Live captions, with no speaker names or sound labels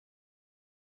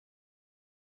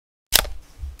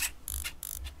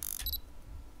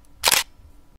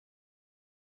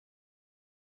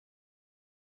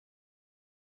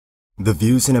The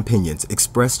views and opinions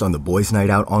expressed on the Boys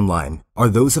Night Out Online are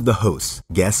those of the hosts,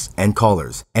 guests, and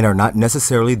callers, and are not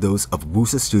necessarily those of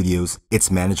Wusa Studios,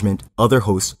 its management, other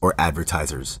hosts, or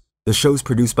advertisers. The shows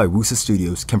produced by Wusa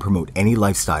Studios can promote any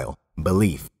lifestyle,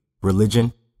 belief,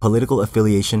 religion, political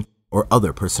affiliation, or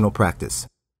other personal practice.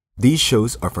 These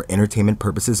shows are for entertainment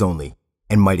purposes only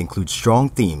and might include strong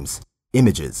themes,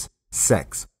 images,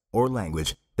 sex, or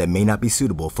language that may not be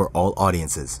suitable for all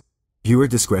audiences. Viewer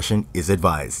discretion is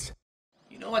advised.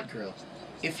 You know what, girls?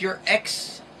 If your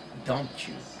ex dumped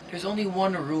you, there's only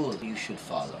one rule you should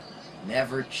follow.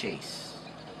 Never chase.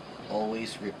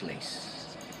 Always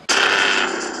replace.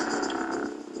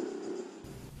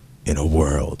 In a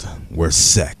world where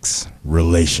sex,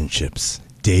 relationships,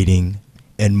 dating,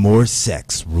 and more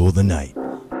sex rule the night,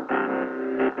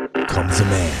 comes a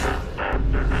man.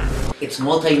 It's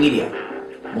multimedia,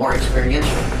 more experiential,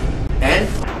 and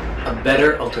a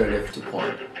better alternative to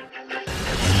porn.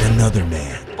 And another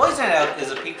man. Boys Night Out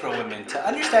is a peek for women to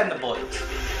understand the boys.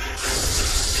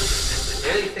 They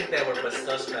really think that we're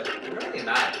bastos, but we're really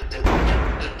not.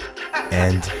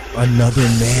 And another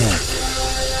man.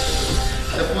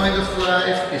 The point of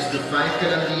life is to find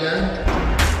kalandian.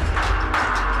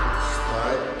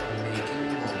 Start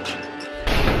making more.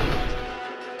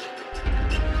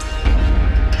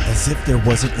 As if there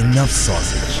wasn't enough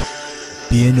sausage,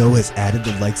 B&O has added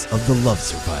the likes of The Love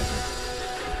Survivor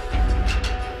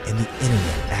and the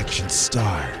internet action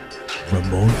star,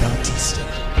 Ramon Bautista,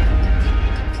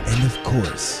 and of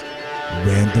course,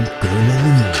 random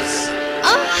girl-a-loos.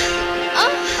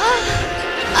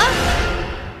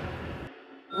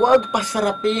 Huwag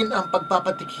pasarapin ang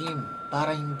pagpapatikim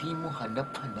para hindi mo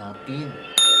hanap-hanapin.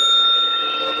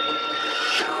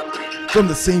 From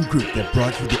the same group that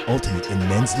brought you the ultimate in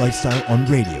men's lifestyle on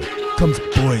radio comes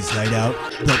Boys Night Out,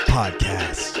 the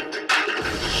podcast.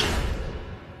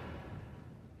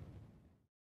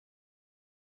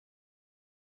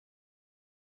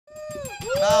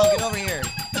 Wow, get over here.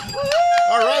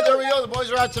 All right, there we go. The boys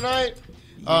are out tonight.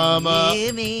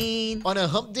 On a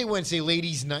Hump Day Wednesday,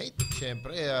 ladies' night.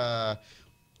 Siyempre,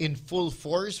 in full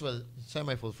force, well,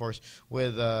 semi-full force,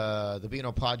 with the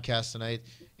B&O podcast tonight.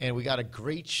 And we got a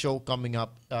great show coming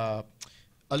up. A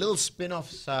little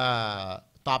spin-off sa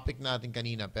topic natin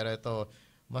kanina, pero ito,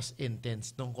 mas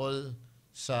intense, tungkol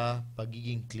sa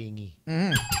pagiging clingy.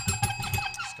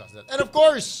 Discuss that. And of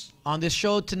course, on this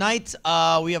show tonight,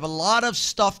 we have a lot of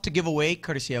stuff to give away,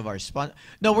 courtesy of our sponsor.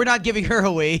 No, we're not giving her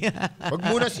away. wag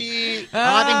muna si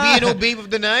ang ating B&O babe of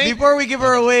the night. Before we give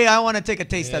her away, I want to take a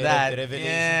taste of that.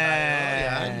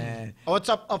 Yeah. Oh, what's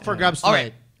up for grabs All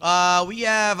tonight? right. We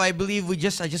have, I believe, I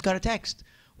just got a text.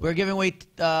 We're giving away,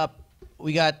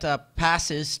 we got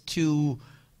passes to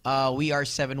We Are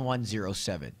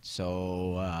 7107.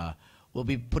 So, we'll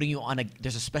be putting you on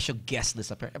there's a special guest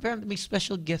list. Apparently, may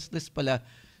special guest list pala.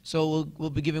 So, we'll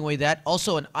be giving away that.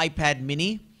 Also, an iPad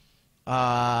mini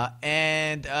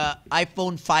and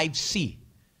iPhone 5C.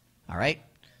 All right?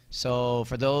 So,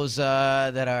 for those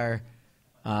that are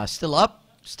still up,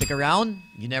 stick around.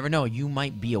 You never know. You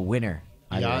might be a winner.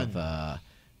 Either of a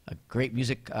great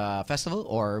music festival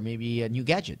or maybe a new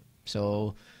gadget.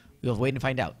 So, we'll wait and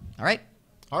find out. All right?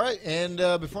 All right, and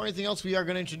before anything else, we are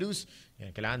going to introduce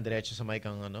kailangan diretso sa mic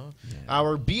ang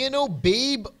our B&O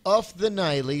Babe of the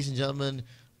Night. Ladies and gentlemen,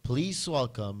 please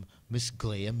welcome Miss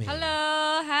Glea May.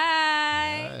 Hello,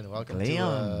 hi. And welcome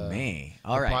Glea May.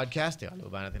 All right. Podcast.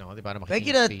 Thank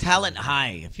you to Talent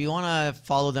High. If you want to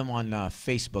follow them on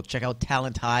Facebook, check out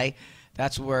Talent High.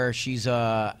 That's where she's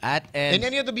at. And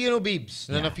any of the B&O Babes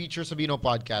na feature sa B&O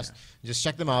podcast, just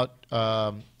check them out.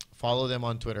 Follow them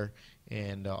on Twitter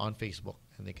and on Facebook.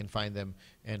 And they can find them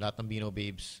and lahat ng B&O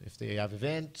Babes if they have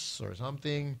events or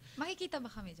something. Makikita ba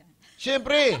kami dyan?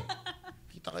 Siyempre!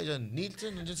 Kita kayo dyan.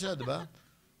 Nielsen, nandiyan sila, diba?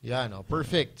 Yan,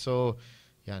 perfect. So,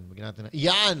 yan, bigyan natin na.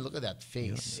 Yan, look at that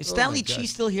face. Is Stanley Chi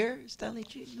still here? Stanley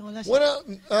Chi? No, that's what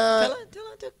tell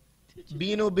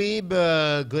B&O Babe,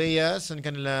 Glea, saan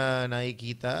kanila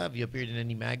nakikita? Have you appeared in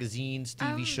any magazines,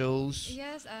 TV shows?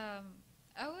 Yes, I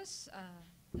was...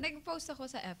 nag-post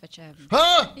ako sa FHM.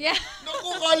 Ha? Yeah.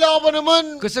 Naku, kala ko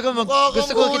naman. Gusto ko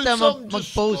kita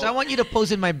mag-post. I want you to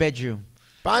pose in my bedroom.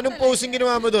 Paano posing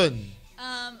ginawa mo dun?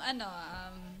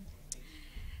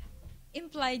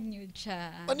 Implied nude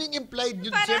siya. Ano yung implied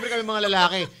nude? Siyempre kami mga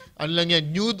lalaki. Ano lang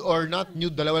yan? Nude or not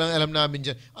nude? Dalawa lang alam namin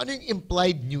dyan. Ano yung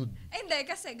implied nude? Hindi,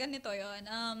 kasi ganito yon.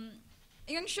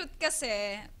 Yung shoot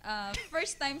kasi,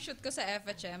 first time shoot ko sa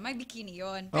FHM, may bikini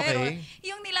yon. Pero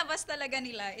yung nilabas talaga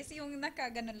nila is yung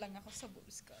nakaganon lang ako sa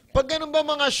boobs ko. Pag ganun ba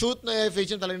mga shoot na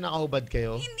FHM talagang nakahubad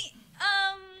kayo? Hindi,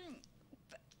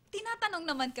 tinatanong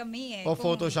naman kami eh. O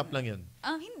Photoshop lang yun?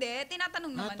 Hindi,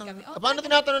 tinatanong naman kami. Paano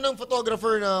tinatanong ng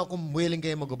photographer na kung willing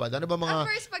kayo magubad? Ano ba mga...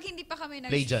 At first, pag hindi pa kami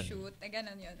play dyan? nag-shoot,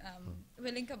 ganun yun.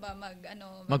 Willing ka ba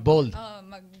Mag-bold?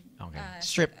 Okay.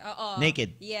 Strip?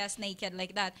 Naked? Yes, naked,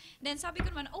 like that. Then sabi ko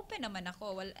naman, open naman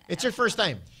ako. It's your first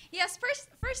time? Yes,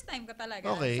 first time ko talaga.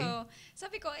 Okay. So,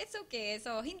 sabi ko, it's okay.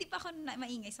 So, hindi pa ako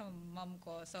maingay sa mom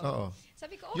ko. So,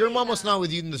 sabi ko, okay Your mom was lang. not with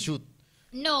you in the shoot?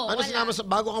 No, Ano wala. sinama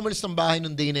bago ka umalis ng bahay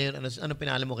nung day na yun, ano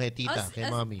pinala mo kay tita,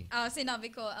 kay mommy? Sinabi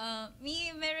ko,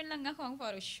 meron lang ako ang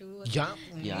photoshoot. Yeah.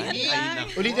 Yan lang.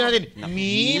 Ulitin natin.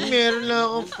 Meron lang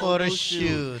akong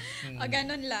photoshoot.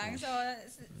 Ganun lang. So,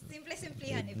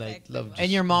 simple-simplihan effect. Love.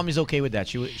 And your mom is okay with that?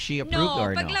 She approved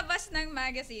or no? paglabas ng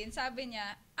magazine, sabi niya,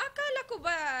 akala ko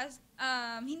ba,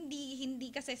 hindi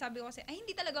kasi, sabi ko kasi,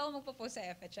 hindi talaga ako magpo-post sa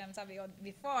FHM. Sabi ko,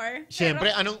 before.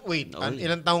 Siyempre, Pero,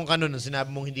 ilang taong ka nun nung sinabi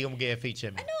mong hindi ka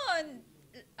mag-FHM? 20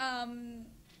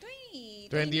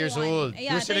 years old.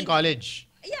 Yeah, You're still in college?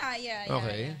 Yeah.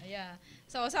 Okay. Yeah.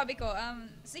 So, sabi ko,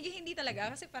 sige, hindi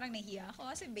talaga. Kasi parang nahiya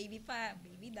ako. Kasi baby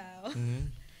daw.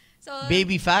 So,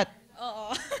 Baby fat?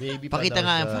 Oo. Baby pa Pakita daw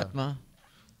nga siya. ang fat mo.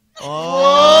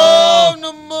 Wow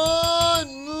naman!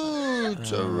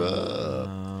 Charot.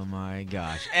 Oh my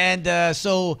gosh. And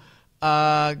so,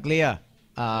 Glea,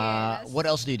 Yes. what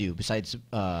else do you do besides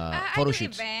I photo do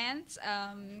shoots? events,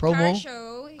 Promo? car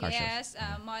show, shows.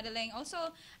 modeling. Also,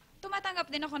 tumatanggap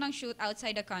din ako ng shoot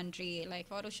outside the country, like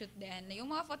photo shoot din.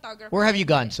 Yung mga photographer. Where have you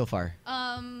gone so far?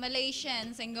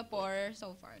 Malaysian, Singapore,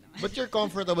 so far naman. But you're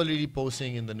comfortable really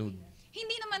posing in the nude?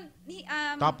 Hindi naman,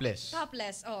 Topless?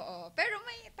 Topless, oo. Pero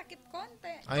may takip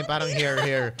konti. Ay, parang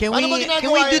hair. Can Paano ba we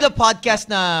ginagawa do yun? the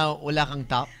podcast na wala kang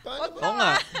top? Paano Oo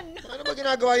nga. Paano ba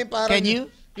ginagawa yung parang... Can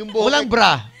you? Yung buhok? Walang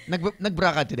bra.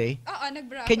 Nagbra ka today? Oo,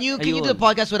 nagbra. Can you do the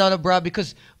podcast without a bra?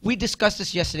 Because we discussed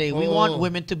this yesterday. We want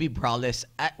women to be braless.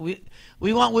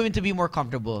 We want women to be more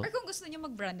comfortable. Or kung gusto niyo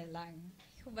mag-bra na lang.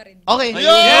 Hubarin. Okay.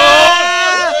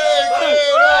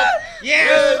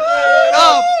 Yes!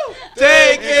 Up!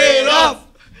 Take it off!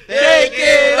 Take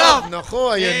it off!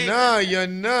 Nako, ayan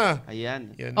na.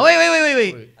 Ayan. Oh,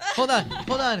 wait. Hold on.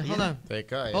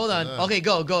 Teka, Hold on. ito na. Okay,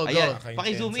 go. Ayan. Go.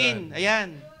 Paki-zoom in.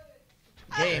 Ayan.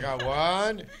 Teka,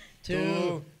 1,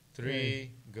 2,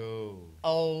 3, go.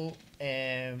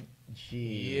 OMG.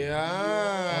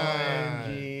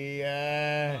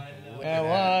 Yan.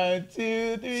 One,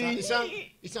 two, three.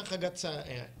 Isang kagat sa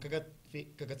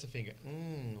finger.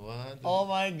 1, 2. Oh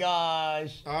my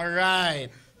gosh. All right.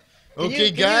 Can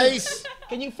Okay, you- guys.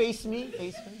 Can you face me?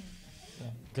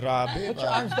 Grabe. Put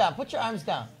your arms down. Put your arms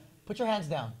down. Put your hands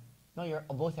down. No,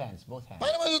 both hands.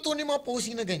 Paano matutunan yung mga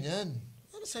posing na ganyan?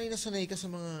 Ano, sanay ka sa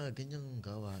mga ganyang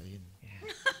gawain?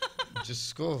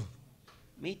 Diyos ko.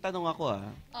 May tanong ako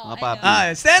mga I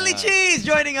papi. Stanley Cheese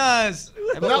joining us.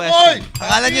 I have a question. Nakoy!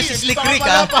 Akala nyo si Slick Rick,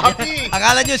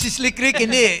 Akala nyo si Slick Rick,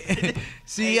 hindi.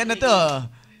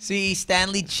 Si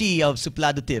Stanley Chi of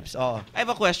Suplado Tips. Oh. I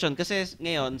have a question kasi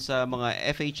ngayon sa mga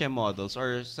FHM models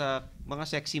or sa mga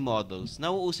sexy models,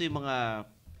 nauuso yung mga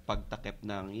pagtakip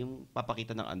yung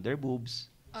papakita ng under boobs,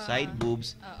 side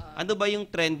boobs. Ano ba yung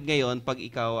trend ngayon pag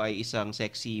ikaw ay isang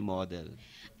sexy model?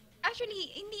 Actually,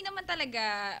 hindi naman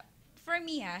talaga, for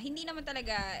me hindi naman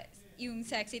talaga yung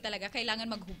sexy talaga, kailangan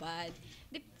maghubad.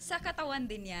 Sa katawan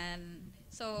din yan.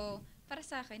 So, para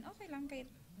sa akin, okay lang kahit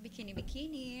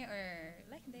bikini or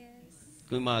like this.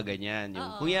 Kung mga ganyan.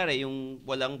 Kunyari, yung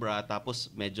walang bra tapos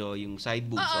medyo yung side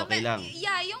boobs, okay lang.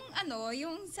 Yeah,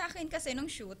 yung sa akin kasi nung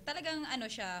shoot, talagang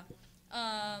siya,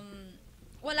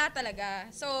 wala talaga.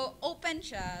 So, open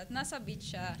siya, nasa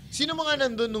beach siya. Sino mga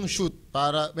nandun nung shoot?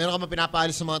 Para, meron ka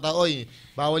mapinapaalis sa mga tao,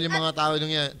 bawal yung mga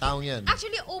taong yan.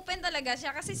 Actually, open talaga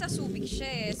siya kasi sa Subic siya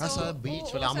eh. So, sa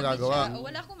beach, oo, wala kang sa magagawa. beach siya.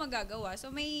 Wala akong magagawa.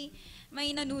 So, may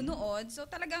nanunood. So,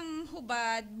 talagang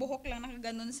hubad, buhok lang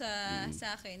nakaganon sa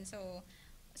akin. So,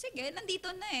 sige, nandito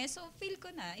na eh. So, feel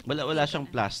ko na. Wala siyang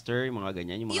plaster, yung mga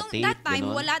ganyan, yung mga tape, that time,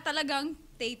 ganon. wala talagang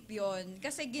tape yon.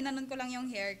 Kasi ginanon ko lang yung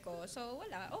hair ko. So,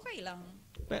 wala. Okay lang.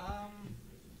 I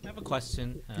have a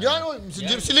question. Yan, si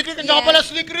Slick Rick, nandiyan ka pala,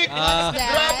 Slick Rick.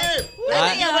 Grabe!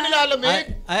 Hindi ka ba nilalamig?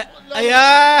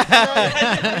 Ayan!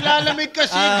 Nilalamig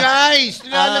kasi, guys.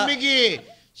 Nilalamig eh.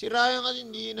 Si Ryan kasi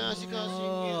hindi na, si Kasi.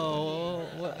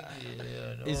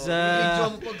 Is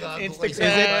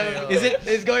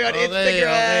It's going on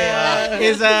Instagram.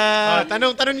 is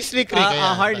Tanong ni Slick Rick.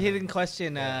 a hard-hitting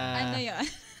question. Ano yun?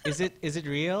 Is it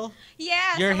real?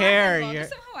 Yes. Your hawakan hair, mo. your-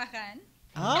 Gusto mo hawakan?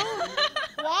 Oh,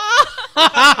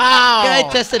 Can I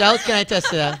test it out?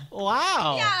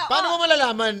 wow! Yeah. Paano mo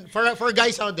malalaman, for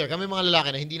guys out there, kami mga lalaki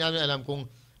na hindi namin alam kung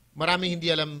maraming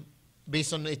hindi alam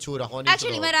based on itsura ko.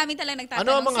 Actually, marami talagang nagtatanong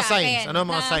Ano ang mga sa signs? akin Ano ang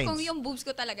mga na signs? kung yung boobs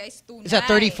ko talaga is tunay. Is that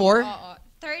 34? Oo.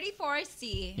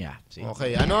 34C. Yeah. See.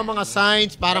 Okay, ano ang mga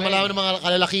signs para malaman ng mga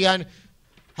kalalakihan?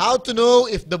 How to know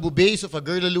if the boobies of a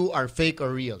girlaloo are fake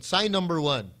or real? Sign number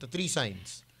 1. The 3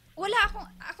 signs. Wala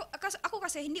ako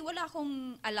kasi hindi wala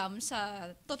akong alam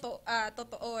sa totoo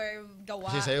or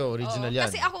gawa. Kasi sa'yo, original Oo. yan.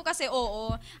 Kasi ako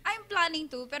I'm planning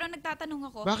to, pero nagtatanong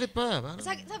ako. Bakit pa?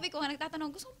 Sabi ko nga,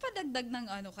 nagtatanong, gusto ko pa dagdag ng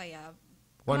ano kaya?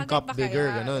 1 Bagay cup ba bigger,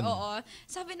 kaya? ganun. Oo.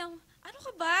 Sabi ng, ano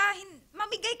ka ba?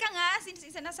 Mamigay ka nga, since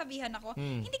sinasabihan ako.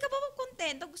 Hindi ka ba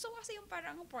kontento? Gusto ko kasi yung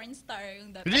parang porn star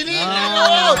yung dati. Really?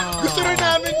 Gusto rin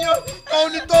namin yun! Ikaw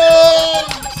nito!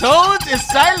 Toads is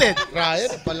silent. Ryan,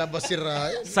 palabas si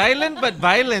Ryan. Silent but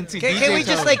violent. Si DJ Can we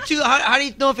just Toads. like how do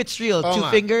you know if it's real? Oo 2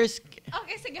 nga. fingers?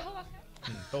 Okay, sige, hawak ka.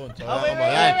 Tones, hawakan mo.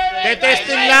 Yan.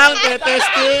 Te-testing lang,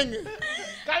 te-testing.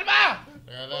 Kalma!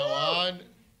 Kaya lang,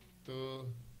 1,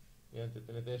 2. Yan,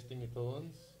 te-testing ni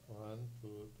Tones. 1,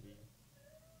 2,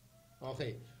 3.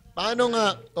 Okay. Paano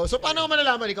nga? So paano ka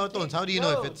malalaman ikaw, Tones? How do you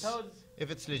know if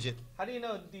it's legit? How do you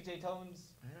know, DJ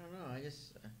Tones? I don't know. I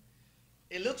just.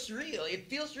 It looks real. It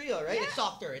feels real, right? Yeah. It's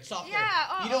softer. It's softer.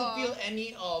 Yeah, You don't feel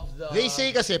any of the. They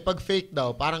say kasi pag fake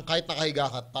daw, parang kahit nakahiga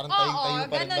ka, parang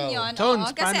tayong-tayo pa rin ganun daw. yun. Tones,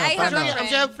 Oo, kasi paano? I have Paano? a I'm friend.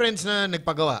 sure I have friends na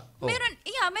nagpagawa. Oh.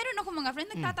 Meron ako mga friend,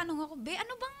 nagtatanong ako, be,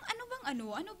 ano bang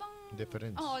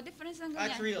Difference. difference ng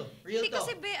That's ganyan. real. Real Hindi to.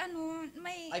 kasi, be,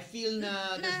 may, I feel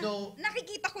na there's no.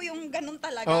 nakikita ko yung ganun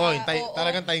talaga. Oo, Oo.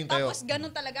 talagang tayong-tayo. Tapos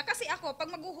ganun talaga. Kasi ako, pag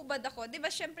maghuhubad ako, di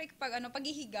ba, syempre,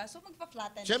 paghihiga, so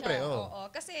magpa-flatten Syempre, siya. oo. Oo.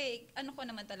 Kasi, ano ko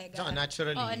naman talaga. Tsaka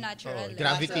naturally. Oo, natural. Oh,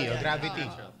 gravity, Natural. gravity.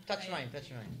 Touch mine. Touch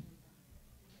mine.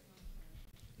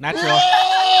 Natural.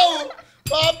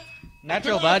 Pop!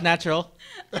 Natural ba? Natural.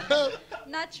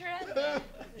 Natural.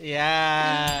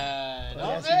 Yeah.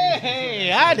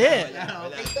 Okay. I did.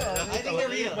 I think they're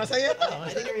real. Masaya to. I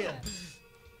think they're real.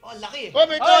 Oh, laki. Oh,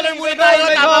 may color muna tayo.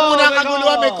 may Tama go, muna ang may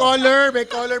kaguluhan. go. May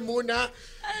color muna.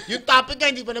 Yung topic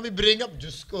nga, hindi pa nabi-bring up.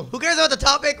 Diyos ko. Who cares about the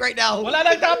topic right now? Wala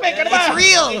nang topic. Ano ba? It's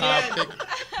real. Topic.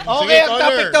 Okay, ang caller.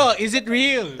 topic to. Is it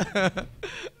real?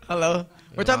 Hello.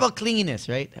 We're talking about cleanliness,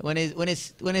 right? When is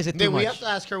it Hindi, too we much? have to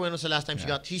ask her when was the last time she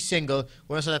got, she's single,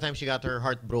 when was the last time she got her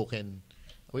heart broken?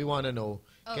 We want to know.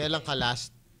 Kailan ka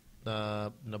last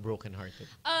na broken-hearted?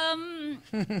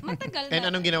 Matagal na. And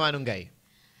anong ginawa nung guy?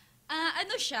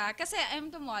 Ano siya, kasi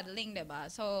I'm to modeling, diba?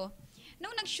 So,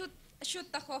 nung nag-shoot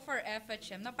ako for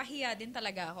FHM, napahiya din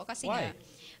talaga ako. Kasi Why?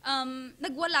 nga,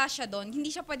 nagwala siya doon.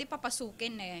 Hindi siya pwede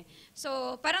papasukin eh.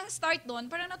 So, parang start doon,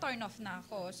 parang na-turn off na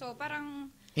ako. So, parang...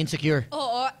 Insecure.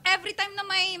 Oo. Every time na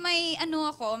may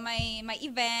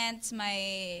events,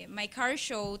 may car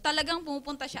show, talagang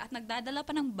pumupunta siya at nagdadala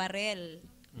pa ng barel.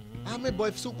 May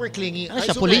boy, super clingy. Ano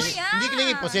siya, super- police? Yeah. Hindi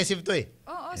clingy, possessive to eh.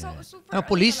 Oo, so super.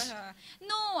 Police? Talaga.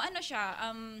 No, ano siya,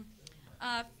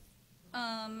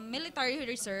 military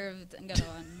reserved, ang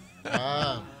gano'n.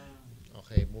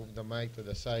 Okay, move the mic to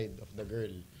the side of the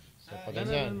girl. So, pag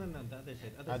ganyan. No. The other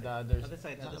side. Other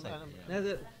side. Other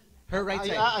side. Her right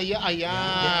side.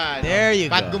 Ayan. There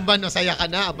you go. Pat Gumban, masaya ka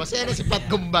na. Masaya na si Pat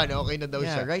Gumban. Okay na daw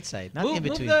Yeah, siya. right side, not in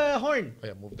Move between. the horn.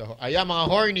 Ayan, move the ayan, mga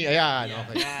horny. Ayan,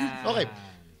 okay. Okay.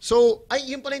 So,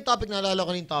 yun pala yung topic. Naalala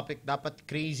ko na yung topic. Dapat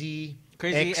crazy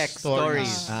X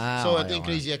stories. So, ito okay, yung okay.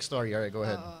 crazy X story. Alright, go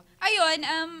ahead. Oo. Ayun,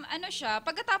 ano siya,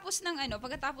 pagkatapos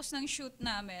ng shoot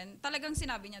namin, talagang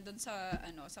sinabi niya doon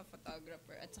sa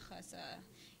photographer at saka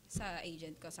sa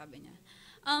agent ko, sabi niya.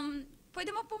 Pwede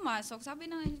mo pumasok. Sabi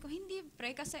ng agent ko, hindi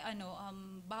pre, kasi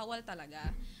bawal talaga.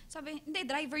 Sabi, hindi,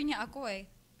 driver niya ako eh.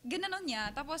 Ginanon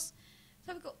niya. Tapos,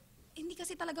 sabi ko, hindi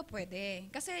kasi talaga pwede.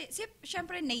 Kasi,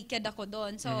 syempre, naked ako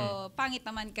doon. So, pangit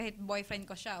naman kahit boyfriend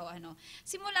ko siya o ano.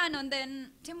 Simula nun,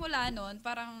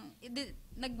 parang,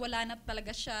 nagwala na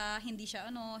talaga siya. Hindi siya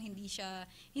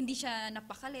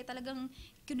napakali. Talagang,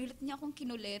 kinulit niya akong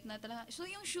kinulit na talaga. So,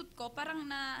 yung shoot ko, parang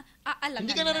naaalangan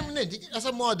Hindi ka na rin, as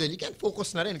a model, you can't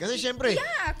focus na rin. Kasi syempre,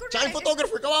 Yeah, correct. tsaka yung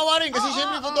photographer, kawawa rin. Kasi Oo,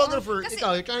 syempre, oo, photographer, kasi-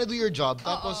 ikaw, you're trying to do your job.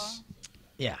 Tapos,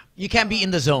 Yeah, you can't be in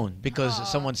the zone because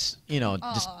someone's,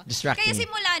 distracting. Kaya you.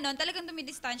 simula nun, talagang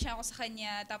dumidistansya ako sa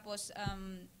kanya. Tapos,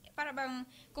 para bang,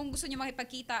 kung gusto niya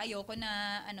makipagkita, ayoko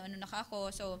na, ano-ano na ako.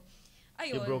 So,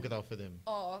 ayun. you broke it off with him.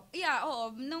 Oo. Yeah,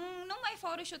 oo. Nung may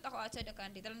photoshoot ako outside the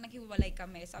country, talagang naghiwalay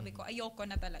kami. Sabi ko, ayoko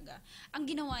na talaga. Ang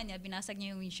ginawa niya, binasag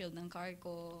niya yung windshield ng car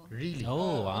ko. Really?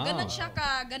 Oh, wow. Ganon siya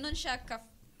ka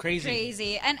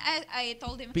Crazy. And I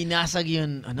told him, Pinasag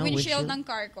yun, windshield ng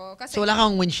car ko. Kasi, So wala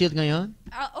kang windshield ngayon?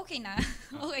 okay na.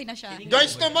 Okay na siya.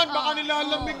 Guys naman, baka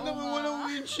nilalamig naman walang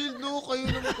windshield, no? Kayo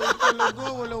naman kayo talaga,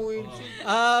 walang windshield.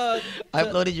 I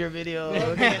uploaded your video.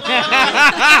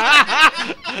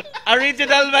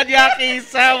 Original Maniaki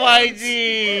sa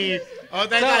YG. Oh,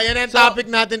 teka, yan ang topic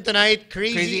natin tonight.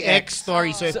 Crazy Crazy X X.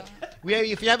 story. So,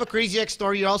 if you have a Crazy X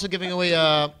story, you're also giving away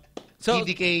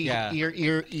TDK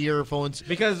earphones.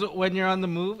 Because when you're on the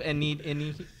move and need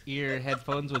any ear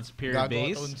headphones with superior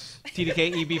bass,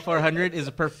 TDK EB400 is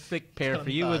a perfect pair for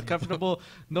you with comfortable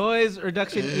noise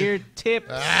reduction ear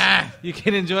tips. You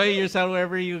can enjoy your sound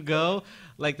wherever you go.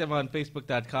 Like them on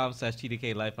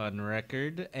Facebook.com/TDK Life on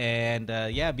Record. And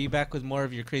be back with more of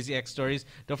your Crazy X stories.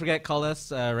 Don't forget, call us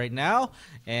right now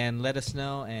and let us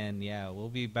know. And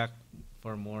we'll be back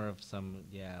for more of some,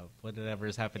 whatever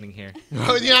is happening here.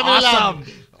 Awesome.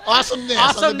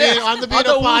 Awesomeness. On the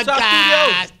Bino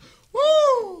Podcast.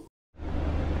 Woo!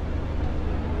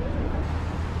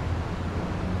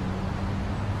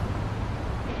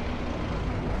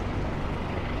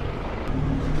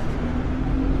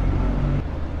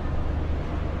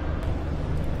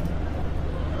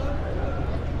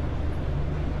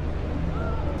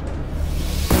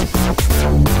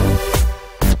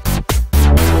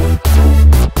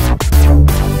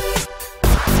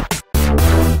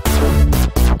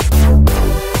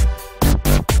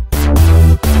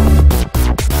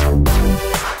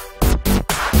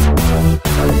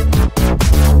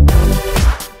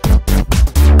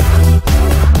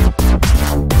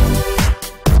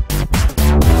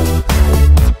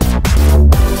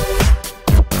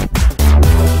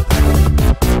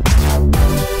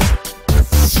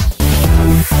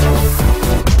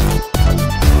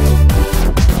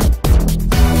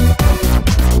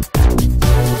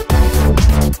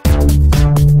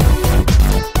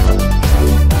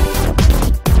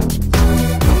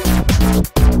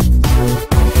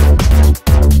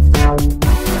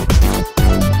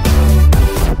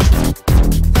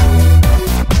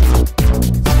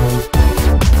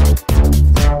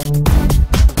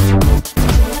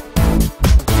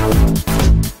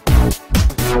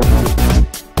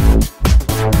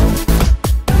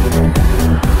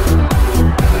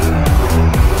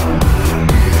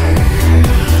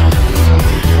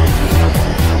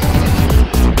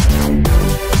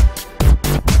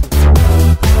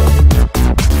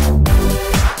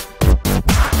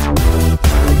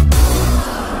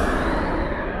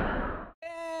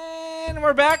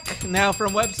 We're back now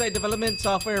from website development,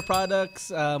 software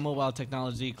products, mobile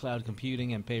technology, cloud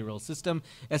computing, and payroll system.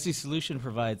 SD Solution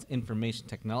provides information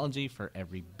technology for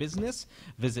every business.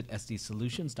 Visit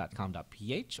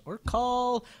sdsolutions.com.ph or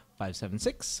call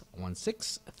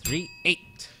 576-1638.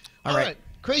 All right.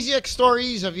 Crazy X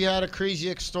stories. Have you had a Crazy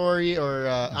X story? Or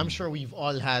I'm sure we've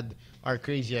all had our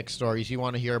Crazy X stories. You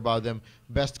want to hear about them?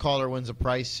 Best caller wins a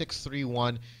prize.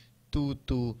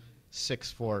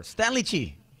 631-2264. Stanley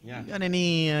Chi. Yeah. You got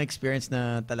any experience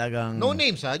na talagang... No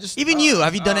names, ha? Just even you.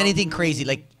 Have you done anything crazy?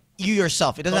 Like you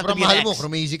yourself. It doesn't have to be an ex.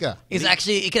 Crazy ka.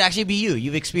 It could actually be you.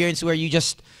 You've experienced where you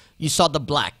saw the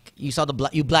black.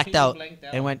 You blacked out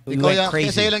and went crazy.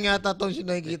 Kasi lang yata itong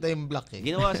nakikita yung black eh.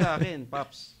 Ginawa sa akin,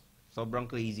 Paps. Sobrang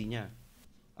crazy niya.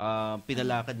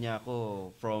 Pinalakad niya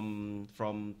ako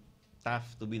from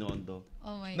Taft to Binondo.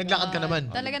 Oh my Naglakad ka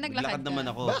naman. Talaga naglakad naman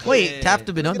ka. ako. Wait, Taft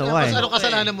to Binondo? Why? Ano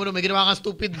kasalanan mo no? May ginawa kang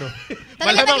stupid, no?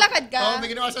 Talaga naglakad ka? Oo,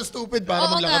 may ginawa kang stupid para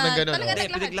maglakad ng gano'n. Talaga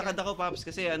Hindi, pinaglakad ako, Paps,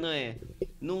 kasi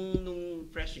nung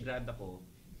fresh grad ako,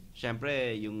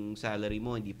 syempre, yung salary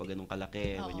mo hindi pa ganun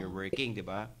kalaki when you're working, di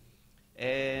ba?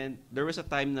 And there was a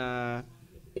time na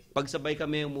pagsabay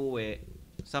kami umuwi,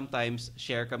 sometimes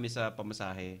share kami sa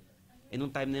pamasahe. And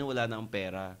nung time na yun, wala na akong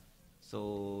pera.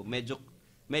 So, medyo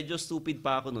stupid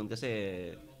pa ako noon kasi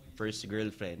first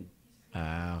girlfriend.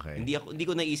 Okay. Hindi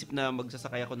ko naisip na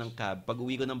magsasakay ako ng cab. Pag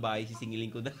uwi ko ng bahay, sisingilin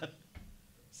ko na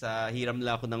sa hiram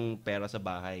lang ako ng pera sa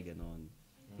bahay, gano'n.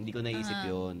 Hindi ko naisip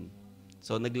 'yon.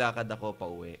 So naglakad ako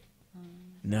pauwi.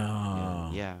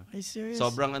 No. Yeah. Are you serious?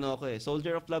 Sobrang ako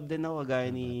soldier of love din ako, gaya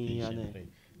ni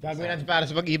Gagawin natin para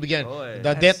sa pag-ibig yan. The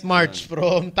That's Death March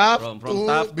from Taft to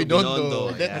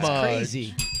Binondo. Death That's March.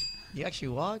 crazy. You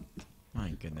actually walked?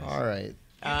 My goodness. All right.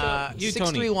 You,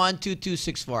 Tony.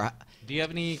 631-2264. Do you have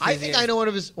any I crazy think I know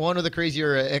one of the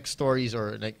crazier X stories,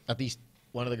 or like at least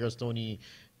one of the girls Tony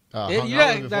hung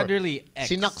out with before. not really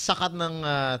X. Sinaksakat ng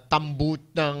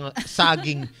ng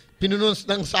saging. Pinunos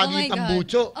ng saging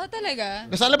tambucho. Oh, talaga?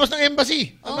 Nasa labas ng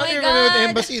embassy. Oh I'm not my even with the God.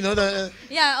 embassy, no?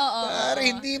 Yeah, oo. Para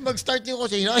hindi mag-start yung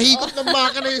kasi nahikot ng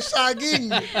makina yung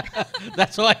saging.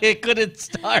 That's why it couldn't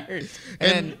start.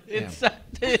 And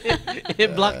it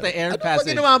blocked the air ano ba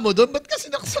passage. ginawa mo doon? Ba't kasi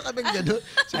nakasaka ng gano'n?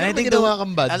 And I Siguro may think ginawa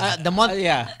kang bad. the month,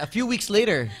 a few weeks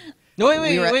later. No,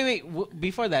 wait.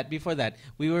 Before that,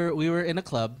 we were in a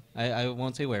club. I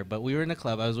won't say where, but we were in a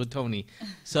club. I was with Tony.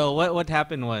 So what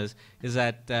happened is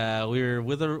that we were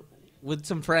with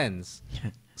some friends.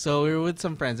 So we were with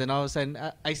some friends, and all of a sudden,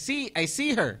 I see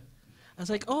her. I was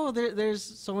like, oh, there's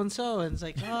so and so, and it's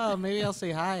like, oh, maybe I'll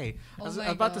say hi. I was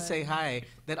about to say hi.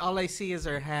 Then all I see is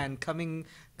her hand coming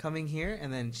here,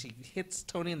 and then she hits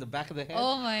Tony in the back of the head.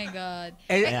 Oh my God.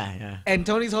 And, and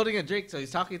Tony's holding a drink, so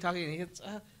he's talking, and he hits.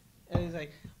 And he's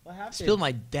like, what happened? Spill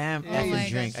my damn effing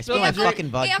drink. I Spill spilled my fucking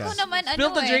vodka. Ako naman,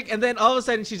 Spilled the drink, and then all of a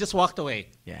sudden, she just walked away.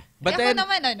 Yeah. But Ako then,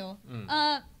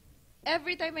 naman,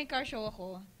 every time may car show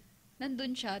ako,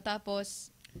 nandun siya, tapos,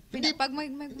 pag Hindi ba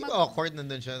awkward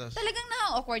nandun siya? Talagang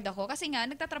na-awkward ako kasi nga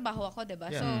nagtatrabaho ako, 'di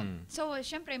ba? Yeah. So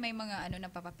syempre may mga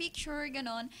nagpapa-picture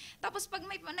ganon. Tapos pag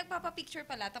may nagpapa-picture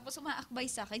pala tapos umaakbay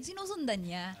sa akin, sinusundan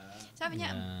niya. Sabi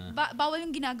niya, bawal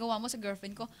yung ginagawa mo sa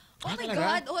girlfriend ko. Oh my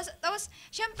God. Tapos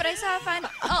syempre sa fan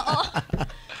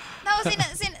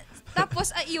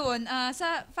Tapos ayun,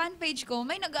 sa fan page ko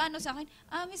may nag-aano sa akin,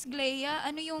 Miss Glea,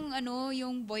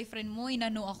 yung boyfriend mo,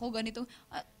 inano ako ganito.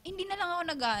 Hindi na lang ako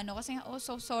nag-aano kasi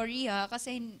so sorry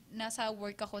kasi nasa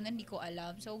work ako na hindi ko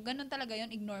alam. So ganun talaga yun,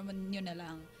 ignore mo nyo na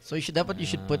lang. So you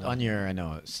should put on your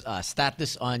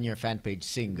status on your fan page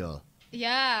single.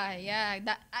 Yeah.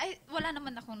 Wala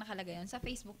naman akong nakalagay yun sa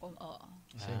Facebook ko. Oo.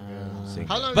 Single.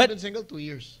 How long have you been single? 2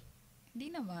 years.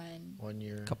 Hindi naman. 1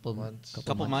 year. Couple months.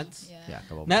 Couple months. Yeah.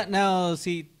 Couple months. Now,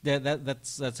 see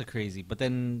that's a crazy. But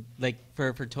then, like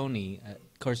for Tony, of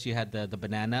course, you had the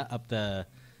banana up the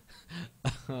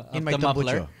in my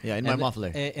muffler. Yeah, in my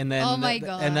muffler. And then oh my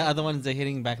God. And the other one is the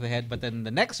hitting back of the head. But then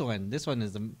the next one, this one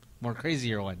is the more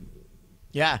crazier one.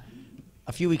 Yeah,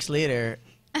 a few weeks later,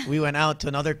 we went out to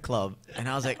another club,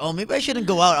 and I was like, oh, maybe I shouldn't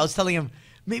go out. I was telling him,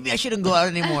 maybe I shouldn't go out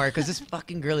anymore because this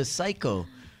fucking girl is psycho.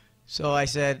 So I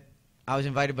said, I was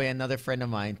invited by another friend of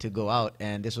mine to go out,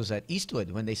 and this was at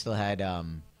Eastwood when they still had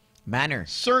Manor.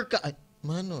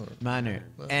 Manor.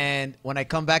 And when I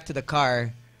come back to the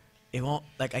car, it won't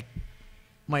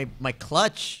my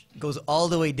clutch goes all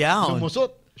the way down.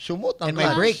 And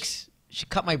my brakes. She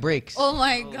cut my brakes. Oh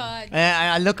my God.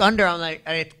 And I look under. I'm like,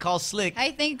 I call Slick.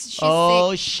 I think she's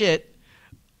oh sick. Shit!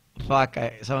 Fuck!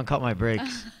 Someone cut my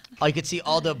brakes. You could see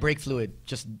all the brake fluid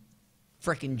just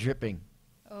freaking dripping.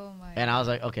 Oh my. And I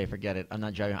was like, okay, forget it. I'm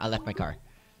not driving. I left my car.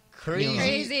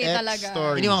 Crazy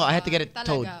talaga. Iniwan ko. I had to get it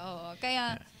towed. Oo.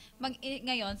 Kaya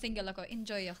ngayon single ako.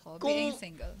 Enjoy ako being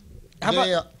single.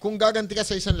 Kung gaganti ka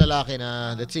sa isang lalaki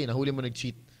na let's say nahuli mo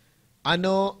nag-cheat,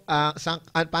 paano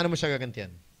mo siya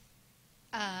gagantihan?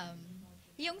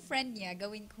 Yung friend niya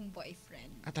gawin kong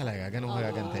boyfriend. Talaga? Ganun ka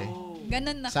gaganti?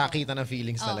 Ganun na. Sakita ng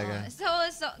feelings talaga.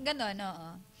 So ganun, oo.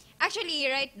 Actually,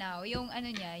 right now, yung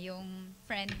yung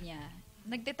friend niya,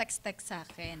 nagte-text sa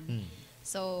akin.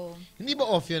 So, hindi ba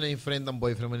off yun na yung friend ng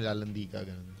boyfriend mo nilalandi ka?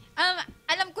 Ganun?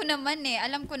 Alam ko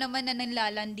naman na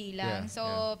nilalandi lang.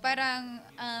 Parang,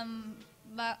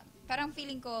 parang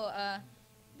feeling ko,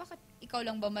 bakit ikaw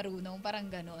lang ba marunong? Parang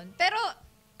ganon. Pero,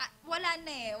 wala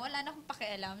na akong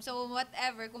pakialam. So,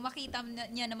 whatever, kung makita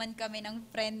niya naman kami ng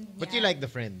friend niya. But you like the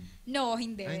friend? No,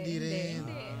 hindi. Hindi rin.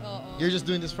 Oo. You're just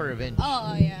doing this for revenge?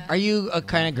 Oo, yeah. Are you a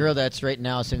kind of girl that's right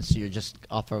now, since you're just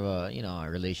off of a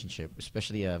relationship,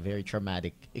 especially a very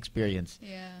traumatic experience?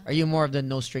 Yeah. Are you more of the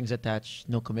no strings attached,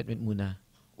 no commitment muna?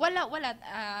 Wala.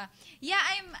 Yeah,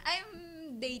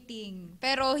 I'm dating,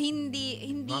 pero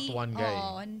hindi. Not one guy.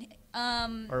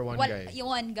 Or one guy. Yung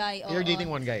one guy. You're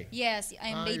dating one guy? Yes,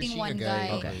 I'm dating one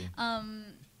guy. Okay.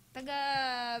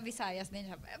 Taga Visayas din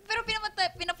siya. Pero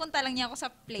pinapunta lang niya ako sa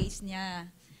place niya.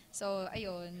 So,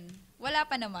 ayun. Wala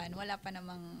pa namang...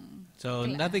 So,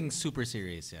 nothing super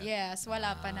serious yet? Yes,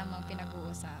 wala pa namang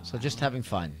pinag-uusapan. So, just having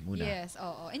fun muna? Yes,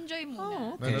 oo. Enjoy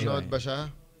muna. Okay. Nanonood ba siya?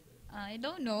 I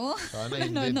don't know. Sana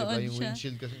hindi, diba? Yung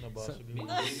windshield kasi nabasag.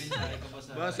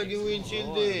 Basag yung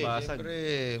windshield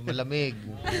Siyempre, malamig.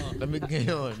 Lamig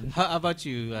ngayon. How about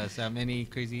you, Sam? Any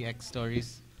crazy ex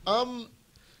stories?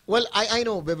 Well, I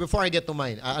know, but before I get to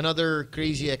mine, another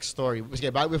crazy ex story.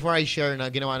 Before I share na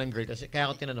ginawa ng girl, kasi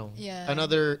kaya ako tinanong. Yeah.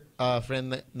 Another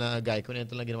friend na guy,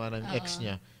 kunento lang ginawa ng ex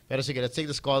niya. Pero sige, let's take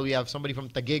this call. We have somebody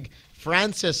from Taguig,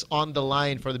 Francis, on the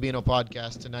line for the BNO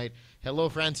podcast tonight.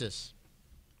 Hello, Francis.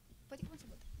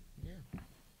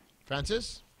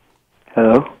 Francis?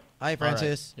 Hello? Hi,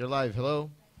 Francis. Right. You're live. Hello?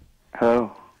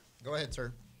 Hello? Go ahead,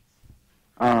 sir.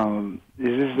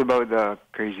 This is about the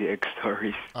crazy ex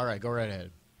stories. All right, go right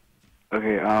ahead.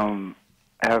 Okay,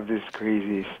 I have this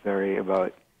crazy story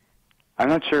about... I'm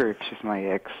not sure if she's my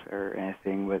ex or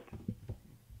anything, but...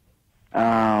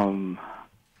 I'm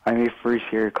a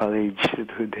first-year college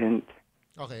student.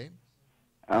 Okay.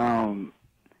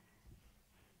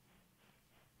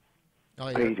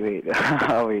 Wait. Wait.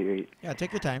 Yeah,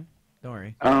 take your time. Don't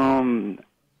worry. I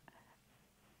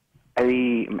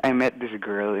met this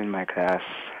girl in my class.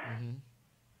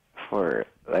 for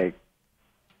like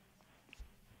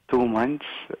 2 months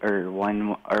or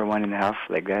 1.5,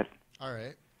 like that. All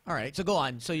right. All right. So go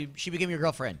on. So she became your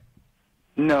girlfriend.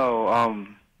 No,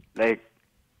 like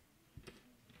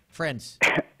Friends.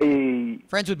 a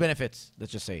Friends with benefits.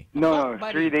 Let's just say. no,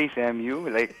 3 days MU,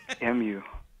 like MU.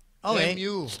 Okay.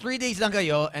 MU. 3 days lang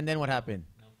kayo, and then what happened?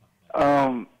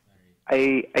 I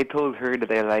told her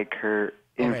that I like her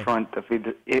in Okay. front of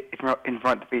in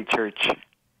front of a church.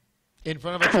 In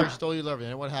front of a church, told you love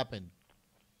her, and what happened?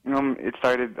 It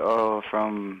started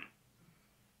from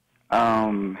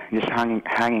just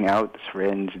hanging out as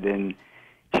friends. Then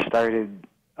she started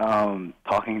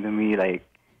talking to me like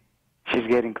she's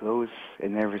getting close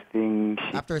and everything.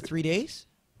 After 3 days?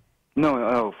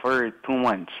 No, for 2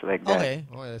 months, like that. Okay.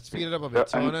 Okay, let's speed it up a bit.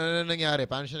 So, ano nangyari?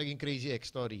 Paano siya naging crazy ex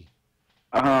story?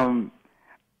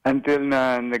 Until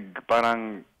na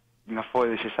parang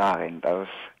na-fall siya sa akin. Tapos,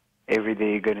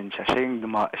 everyday ganun siya. Siya yung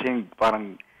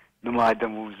parang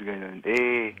dumadamoves ganun.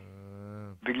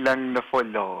 Biglang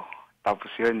na-fall ako. Tapos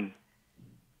yun,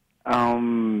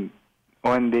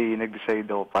 one day, nag-decide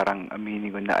ako parang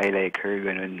aminin ko na I like her,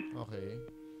 ganun. Okay.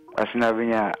 Tapos sinabi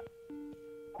niya,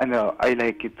 I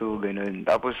like you too, ganun.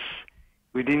 Tapos,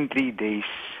 within 3 days,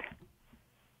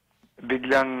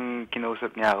 biglang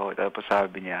kinausap niya ako. Tapos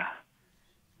sabi niya,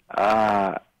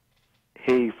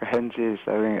 hey, Francis,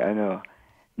 sabi niya,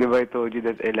 di ba I told you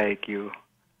that I like you?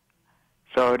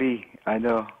 Sorry,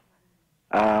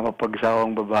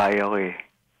 mapagsawang babae ako eh.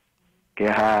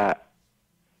 Kaya,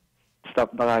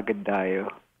 stop na kagad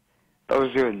tayo.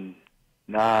 Tapos yun,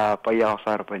 napaya ako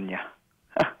sa harapan niya.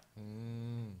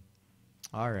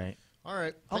 All right. All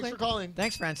right. Thanks Okay. for calling.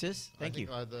 Thanks, Francis. Thank you.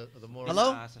 The more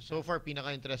Hello? So far,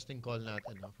 pinaka-interesting call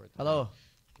natin. No, for today. Hello.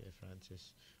 Okay,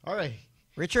 Francis. All right.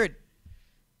 Richard.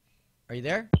 Are you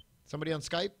there? Somebody on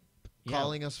Skype Yeah.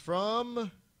 calling us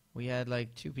from... We had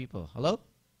like 2 people. Hello?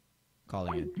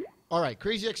 Calling in. All right.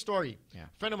 Crazy Ex story. Yeah.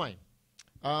 Friend of mine.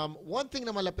 One thing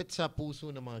na malapit sa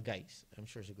puso ng mga guys, I'm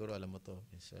sure siguro alam mo to,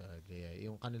 is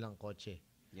yung kanilang kotse.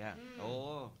 Yeah.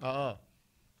 Oo. Oo.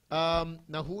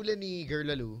 Nahuli ni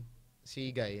Girl Lalu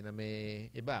si Guy na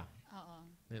may iba. Oo.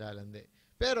 Nilalandi.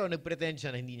 Pero nagpretend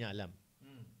siya na hindi niya alam.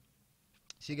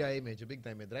 Si Guy medyo big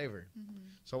time driver.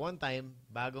 So one time,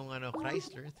 bagong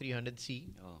Chrysler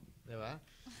 300C. Oh. Di ba?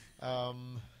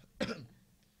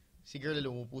 Si Girl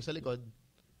Lalu umupo sa likod.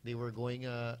 They were going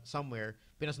somewhere.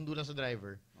 Pinasundo lang sa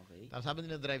driver. Okay. Tapos habang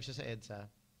nila-drive siya sa EDSA,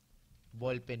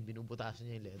 ballpen, binubutasan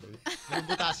niya yung leather.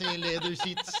 Binubutasan niya yung leather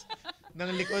seats ng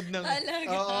likod ng...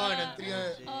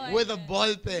 with a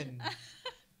ballpen.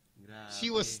 She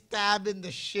was stabbing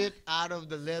the shit out of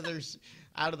the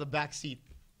out of the back seat.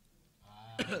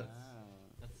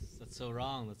 That's so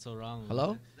wrong. That's so wrong.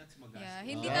 Hello? Yeah,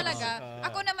 hindi talaga.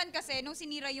 Ako naman kasi, nung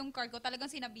sinira yung car ko, talagang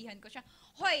sinabihan ko siya,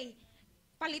 hoy,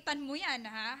 palitan mo yan,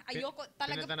 ha? Ayoko,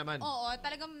 talagang, Pinalitan naman. oo,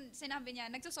 talagang sinabi niya,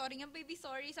 nagsusorry nga, baby,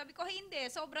 sorry. Sabi ko, hindi,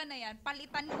 sobra na yan,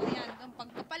 palitan mo yan. Ang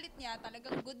pagkapalit niya,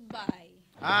 talagang goodbye.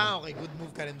 Okay, good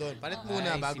move ka rin doon. Palit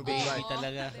muna bago goodbye.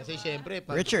 talaga. Kasi syempre,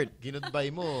 pag Richard.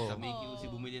 ginudbye mo, Sa May QC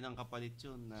bumili ng kapalit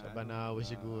yun. sa Banawe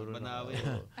siguro. Banawe.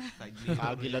 No? Side mirror.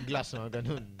 Pagilaglas, no?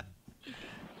 Ganun.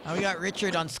 Now we got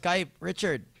Richard on Skype.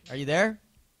 Richard, are you there?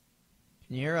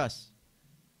 Can you hear us?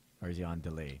 Or is he on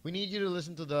delay? We need you to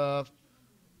listen to the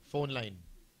phone line.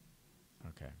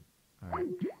 Okay. All right.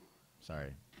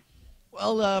 Sorry.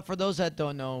 Well, for those that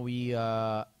don't know, we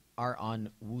are on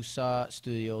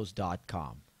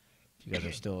WoosaStudios.com. If you guys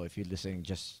are still, if you're listening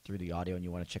just through the audio and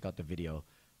you want to check out the video,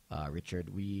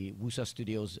 Richard,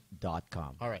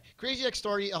 WoosaStudios.com. All right. Crazy Ex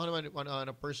story. Ako naman, on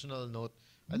a personal note,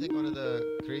 I think one of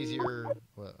the crazier...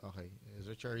 Well, okay. Is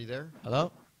Richard already there?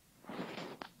 Hello?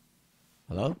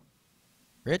 Hello?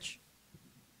 Rich?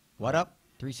 What up?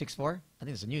 364? I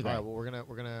think it's a new guy. All right, well,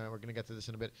 we're gonna get to this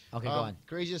in a bit. Okay, go on.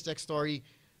 Craziest Ex story.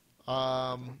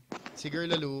 Si Girl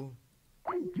Lalu,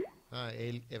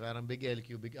 parang big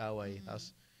LQ, big away.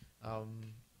 Tapos,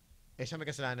 siya may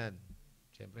kasalanan.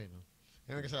 Siyempre, no?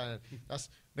 Siya may kasalanan.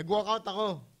 Tapos, nag-walkout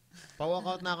ako.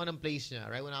 Pa-walkout na ako ng place niya.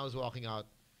 Right when I was walking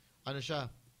out, siya,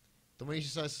 tumayo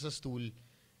siya sa stool,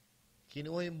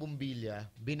 kinuha yung bumbilya,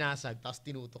 binasag, tapos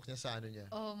tinutok niya sa niya.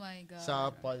 Oh my God.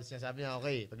 Sa pulse niya. Sabi niya,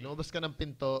 okay, pag lumabas ka ng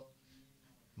pinto,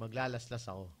 maglalaslas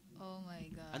ako. Oh my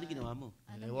God. Ano ginawa mo?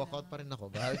 Walk out pa rin ako.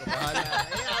 Bahala.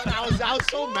 I was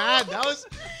so mad. I was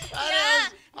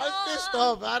pissed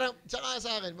off. Parang, tsaka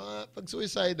sa akin, mga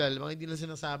pag-suicidal, mga hindi na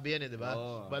sinasabi yan di ba?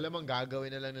 Malamang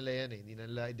gagawin na lang nila yan Hindi na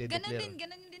nila i-declare.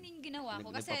 Ganon din yung ginawa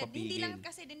ko. Kasi hindi lang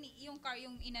kasi din yung car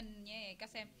yung inan niya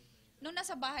Kasi, nung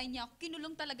nasa bahay niya ako,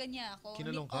 kinulong talaga niya ako.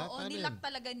 Kinulong ka? Oo, nilak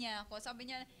talaga niya ako. Sabi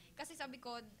niya, Kasi sabi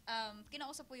ko,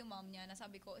 kinausap po yung mom niya na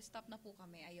sabi ko, stop na po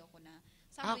kami, ayoko na.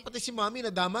 Sabi, pati si mami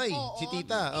nadamay, si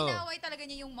tita. Inaway talaga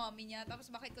niya yung mommy niya. Tapos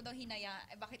bakit daw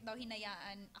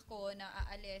hinayaan ako na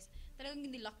aalis. Talagang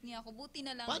nilock niya ako. Buti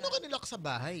na lang. Paano ka nilock sa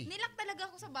bahay? Nilock talaga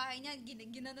ako sa bahay niya.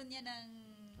 Ginanon niya ng...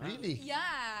 Really?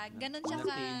 Yeah. Ganon siya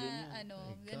ka,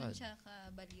 ganon siya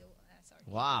ka baliw. Sorry.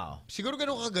 Wow. Siguro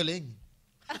ganun kagaling.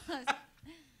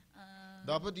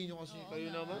 Dapat di nyo kasi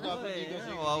kayo naman. Dapat di kasi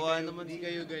di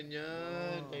kayo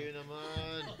ganyan. Kayo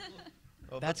naman.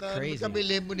 That's crazy. Ba't kami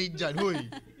lemonade dyan?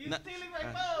 Hoy! You're stealing my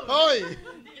phone! Hoy!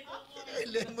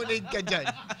 Lemonade ka dyan.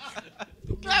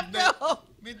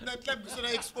 Midnight Club, gusto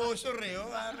na exposure eh.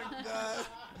 Parang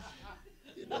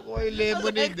ako ay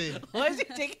lemonade eh. Why is he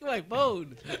taking my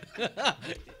phone?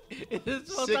 Is it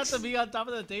supposed not to be on top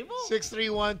of the table?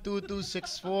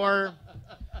 631-2264.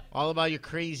 All about your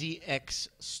crazy ex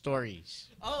stories.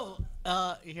 Oh,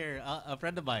 here, a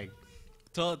friend of mine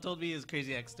told me his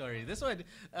crazy ex story. This one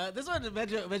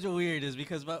medyo weird is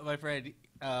because my friend,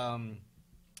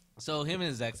 so him and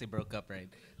his ex, they broke up,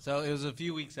 right? So it was a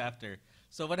few weeks after.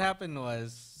 So what happened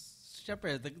was,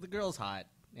 syempre, the girl's hot.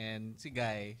 And si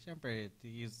guy, syempre,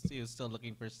 he was still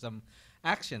looking for some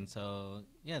action. So,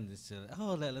 yeah, let's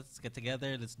get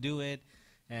together, let's do it.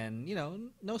 And,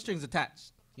 no strings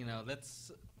attached.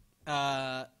 Let's,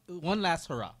 one last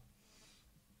hurrah.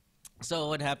 So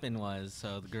what happened was,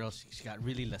 the girl, she got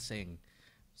really lasing.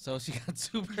 So she got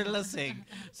super lasing.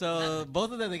 So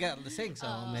both of them, they got lasing. So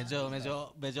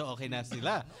medyo okay na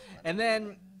sila. And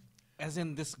then, as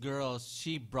in this girl,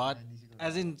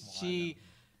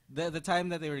 the time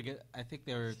that they were, I think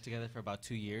they were together for about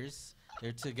 2 years.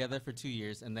 They're together for 2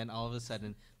 years, and then all of a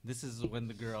sudden, this is when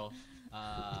the girl,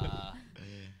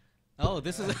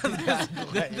 this is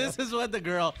when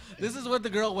the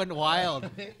girl went wild.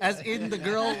 As in the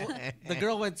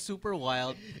girl went super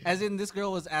wild. As in this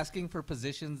girl was asking for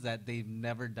positions that they've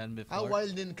never done before. How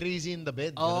wild and crazy in the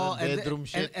bed? Oh, bedroom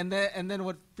shit. And then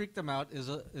what freaked them out is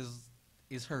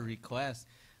her request,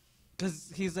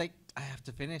 because he's like, I have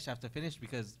to finish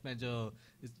because medyo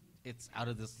it's out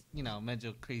of this,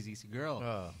 medyo crazy si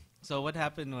girl. So what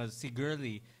happened was si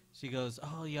girly, she goes,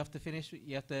 oh, you have to finish.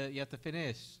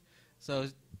 So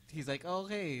he's like, oh,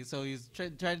 okay. So he's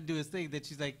trying to do his thing. Then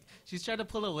she's trying to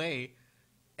pull away,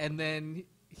 and then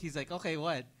he's like, okay,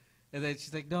 what? And then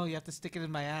she's like, no, you have to stick it in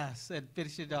my ass and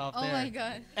finish it off there. Oh my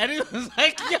God. And he was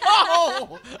like,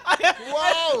 yo!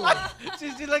 Whoa!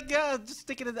 She's like, yeah, just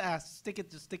stick it in the ass.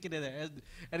 Just stick it in there.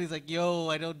 And he's like, yo,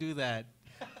 I don't do that.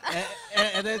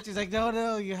 and then she's like,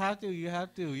 no, you have to,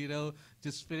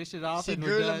 just finish it off. Si and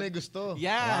girl we're na done. may gusto.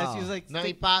 Yeah, Wow. she's like,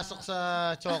 naipasok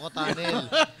sa Choco Tunnel.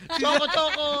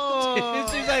 Choco!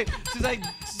 she's like,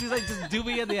 just do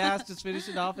me in the ass, just finish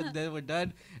it off, and then we're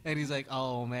done. And he's like,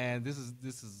 oh man, this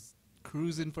is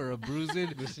cruising for a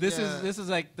bruising. This is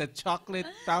like the chocolate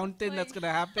fountain that's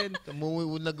gonna happen.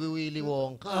 Nag-Willy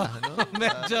Wonka, no?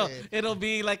 Medyo, it'll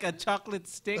be like a chocolate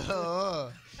stick.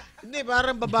 Hindi,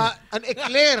 parang an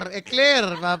eclair,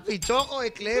 papi. Choco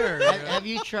eclair. Have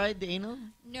you tried the anal?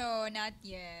 No, not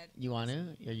yet. You want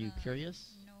to? Are you curious?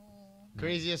 No.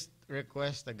 Craziest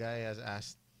request a guy has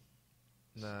asked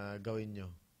na gawin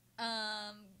nyo?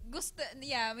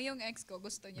 Yung ex ko,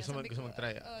 gusto niya. Gusto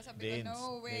mag-try? Sabi ko,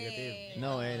 no way. Negative.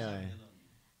 No way.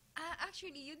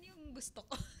 Actually, yun yung gusto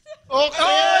ko.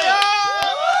 Okay!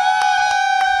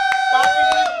 Papi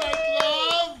Midnight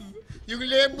Love! Yung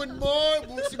lemon mo,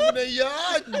 busin mo na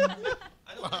yan!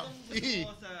 Papi!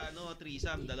 Sa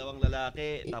threesome, dalawang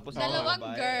lalaki, tapos Dalawang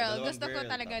babae. girl. Gusto ko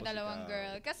talaga dalawang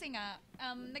girl. Kasi nga,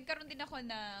 nagkaroon din ako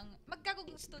ng,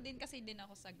 magkagusto din kasi din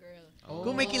ako sa girl.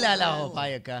 Kung may kilala ako,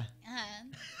 payag ka.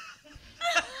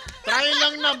 Try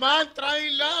lang naman,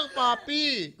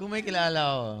 papi! Kung may kilala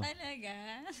ako. Talaga?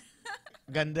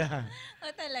 Ganda.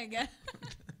 Talaga?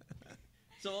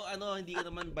 So, hindi ka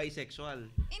naman bisexual?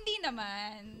 Hindi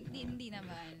naman.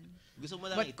 Gusto mo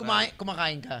lang But i-try?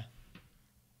 kumakain ka?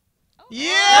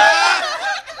 Yeah!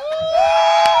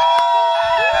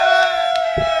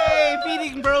 Hey,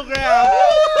 feeding program!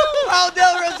 Paul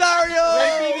Del Rosario!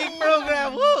 Feeding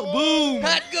program! Woo! Boom!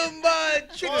 Pat Gumba!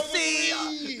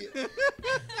 Trixie!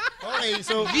 Okay,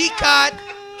 so... V-cut!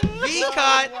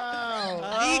 Wow!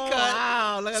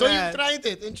 Wow, look at So that. you've tried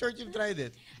it? In short, you've tried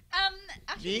it?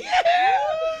 Actually,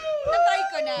 na-try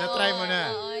ko na. Na-try mo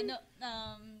na?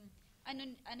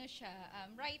 Ano siya,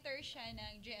 writer siya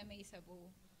ng GMA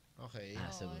Cebu. Okay.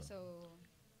 So,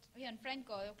 ayan, friend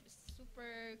ko,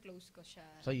 super close ko siya.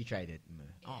 So you tried it?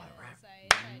 Yes, I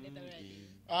tried it already.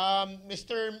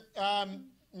 Mr.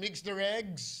 Mix the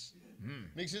Regs.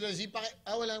 Mix the Z.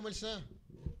 Wala naman siya.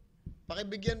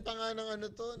 Pakibigyan pa nga ng ano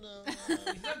to. Na,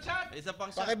 Isa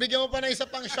pang shot. pakibigyan mo pa ng isa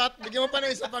pang shot. Bigyan mo pa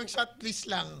ng isa pang shot, please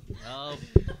lang. Oh.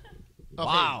 Okay.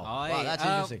 Wow. Wow, that's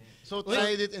interesting. So,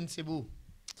 tried it in Cebu.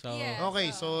 So, Yes. Okay,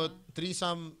 so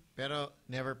threesome, pero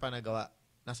never pa nagawa.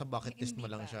 Nasa bucket list mo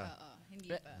lang siya.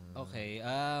 Hindi pa. okay.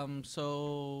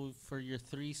 So for your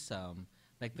threesome,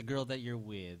 like the girl that you're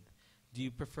with, do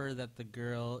you prefer that the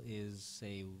girl is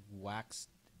say waxed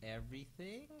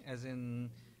everything? As in,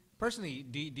 personally,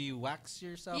 do you wax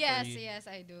yourself? Yes, or you... yes,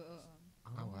 I do. Oo.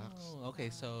 Oh, okay.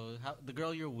 So how the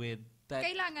girl you're with that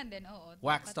Kailangan din, oo.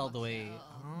 waxed Dapat all the wax way. siya,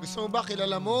 oo. Gusto mo ba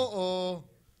kilala mo o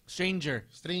Stranger.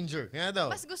 stranger? Kaya daw.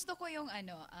 Mas gusto ko yung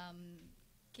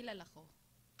kilala ko.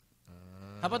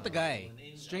 How about the guy?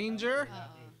 Stranger?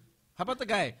 How about the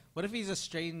guy? What if he's a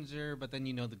stranger but then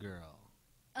you know the girl?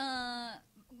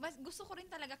 Mas gusto ko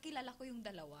rin talaga kilala ko yung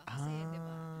dalawa. Kasi, di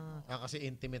ba? Kasi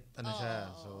intimate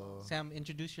siya. So, Sam,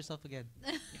 introduce yourself again.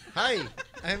 hi!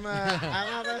 I'm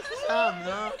Sam,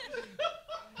 no?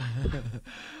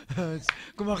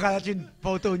 Kumakalat yung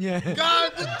photo niya.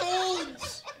 God, the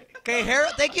toads! Okay,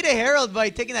 Harold, thank you to Harold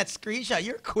by taking that screenshot.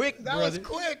 You're quick, That brother. was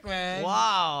quick, man.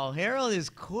 Wow, Harold is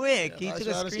quick. He took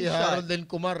a Si screenshot. Harold din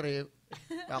Kumar eh.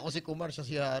 Ako si Kumar, siya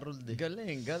si Harold eh.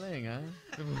 Galing, ha?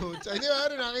 Hindi ba,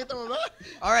 nakita mo ba?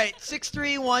 All right,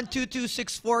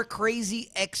 631-2264, Crazy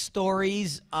X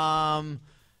Stories. I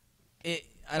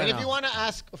don't But know. if you want to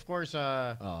ask, of course,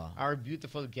 our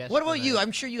beautiful guest. What about you? tonight.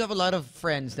 I'm sure you have a lot of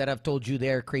friends that have told you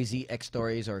their crazy X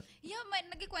stories or Yeah,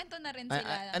 nagkikwento na rin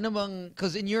sila. ano bang,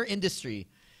 because in your industry,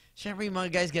 syempre yung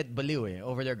mga guys get baliw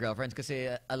over their girlfriends kasi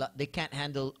they can't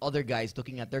handle other guys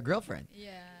looking at their girlfriend.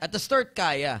 Yeah. At the start,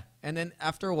 kaya. And then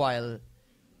after a while,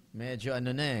 medyo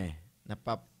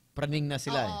napapraning na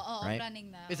sila. Oo, right?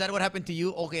 praning na. Is that what happened to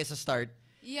you? Okay sa start?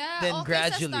 Yeah, Then okay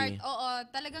gradually. sa start. Oo,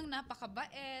 talagang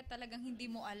napakabait. Talagang hindi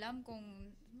mo alam kung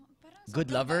parang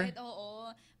Good sobrang lover? bait, oo.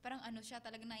 Parang ano siya,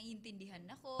 talagang naiintindihan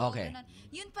ako. Okay. Ganun.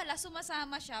 Yun pala,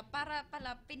 sumasama siya para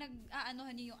pala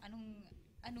pinag-aanohan niyo yung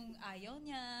anong ayaw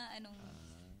niya, anong...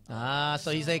 So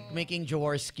he's like making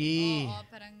Jaworski. Oo,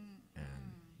 parang...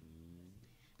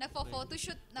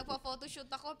 Nagpo-photoshoot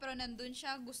ako pero nandun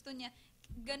siya, gusto niya,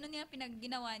 ganun niya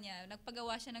pinagginawa niya.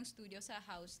 Nagpagawa siya ng studio sa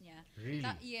house niya. Really?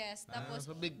 Yes, tapos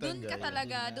so big time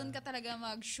doon ka talaga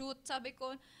mag-shoot. Sabi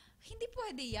ko, hindi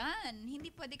pwede yan. Hindi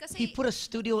pwede kasi... He put a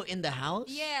studio in the house?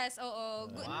 Yes, oo.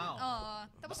 Wow. Oo.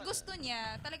 Tapos gusto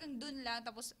niya, talagang dun lang.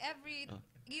 Tapos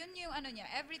yun yung ano niya,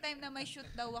 every time na may shoot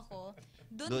daw ako,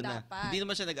 dun dapat. Hindi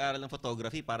naman siya nag-aral ng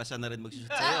photography para siya na rin mag-shoot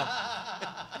sa'yo.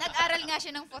 Nag-aral nga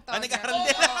siya ng photography. Nag-aral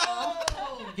din.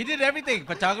 He did everything.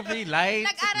 Photography, lights,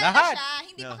 Nag-aral lahat. na siya.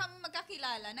 Hindi pa kami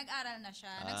magkakilala. Nag-aral na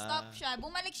siya. Nag-stop siya.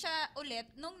 Bumalik siya ulit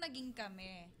nung naging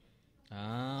kami.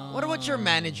 What about your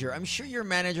manager? I'm sure your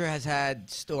manager has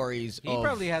had stories He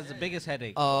probably has the biggest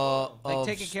headache. Like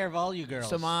taking care of all you girls.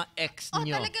 Sa mga ex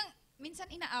niyo. Talagang, minsan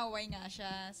inaaway nga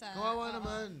siya. Kawawa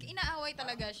naman. Inaaway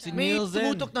talaga siya. May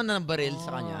tumutok na ng baril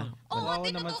sa kanya. Kawawa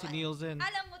naman si Nielsen.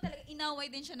 Alam mo talaga,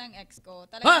 inaway din siya ng ex ko.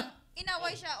 Talagang,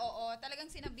 inaway siya, oo. Talagang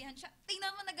sinabihan siya.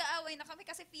 Tingnan mo, nag-aaway na kami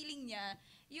kasi feeling niya,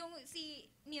 yung si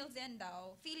Nielsen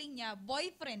daw, feeling niya,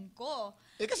 boyfriend ko.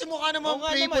 Kasi mukha namang Oo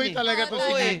nga playboy naman eh. talaga to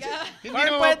si Nick. Hindi Or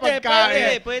naman pwede.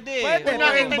 Pwede. Kung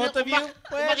nakita Both of you,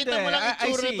 pwede. makita mo lang I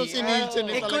itsura see. to si Nielsen.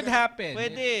 It could happen.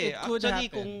 Pwede. It could Actually,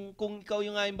 happen. kung ikaw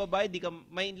yung nga yung babae, di ka,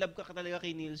 may in love ka talaga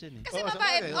kay Nielsen eh. Kasi Oo,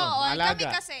 babae, sabagay, oo. alaga. Kami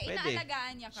kasi, Pwede.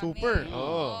 inaalagaan niya kami. Super,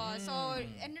 oo. So,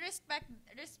 and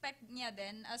respect niya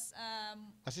din as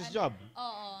his job.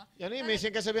 Oo. Yan yung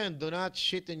minsan kasabihan, do not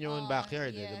shit in your own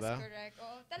backyard, yes, di ba? correct.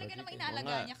 Oo, talaga namang Oo inaalagaan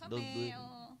nga, niya don't do kami. it.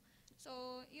 Oo. So,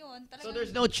 yun. Talagang, So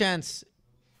there's no chance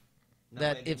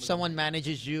that pwede if mo someone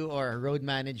manages you or a road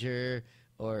manager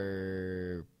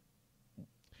or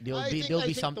there'll be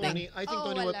something. Tony, I think,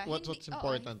 Tony, wala. what's Hindi-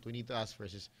 important, we need to ask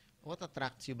first is, what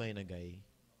attracts you ba in a guy?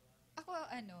 ako,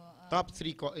 Top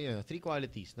three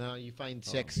qualities na you find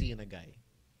sexy in a guy.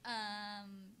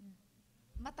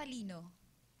 matalino.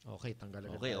 Okay, tanggal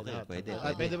agad. Okay, tayo.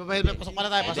 pwede. Pwede. Pasok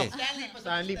pala tayo, pasok. Pwede.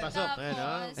 Stanley, pasok. Ayan,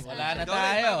 Tapos, Wala na Ikaw rin,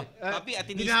 tayo. Papi,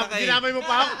 atinista ka eh. Dinamay mo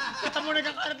pa ako. Kita mo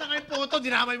nagkakarata ngayong photo,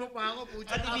 dinamay mo pa ako.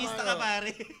 Pucha, Atinista ka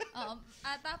pare. Oo.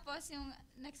 Tapos yung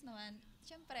next naman,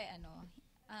 syempre,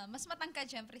 mas matangkad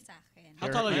syempre sa akin. How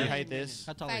tall are you? Your height is?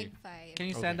 How tall are you? 5'5". Can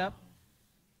you stand up?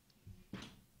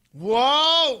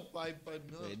 Wow! 5'5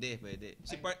 na. Pwede.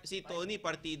 Si Tony,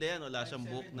 partida yan. Wala siyang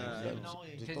book na...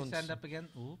 Can you stand up again?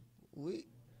 Ooh. Uy.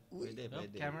 Pwede.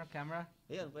 Camera.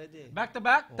 Ayan, pwede. Back to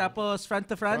back, tapos front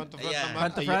to front. Front to front Ayan. naman.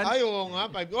 Front to front. Ay, oo nga.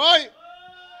 Oy!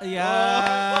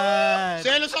 Ayan.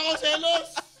 Selos ako, selos!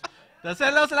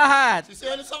 Daselos lahat.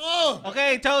 Siselos ako.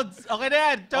 Okay, Toads. Okay na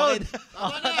yan. Toad.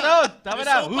 Tama na. Toad. Tama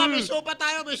na. May show pa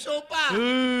tayo. May show pa.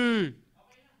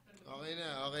 Okay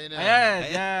na.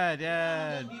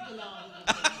 Ayan.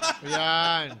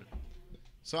 Yan.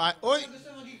 So, uy.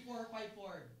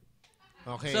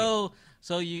 Okay.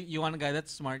 So you want a guy that's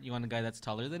smart. You want a guy that's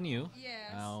taller than you.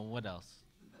 Yes. What else?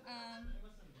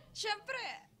 Syempre,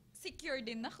 secure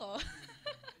din ako.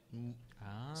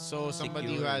 So,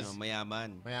 somebody who has...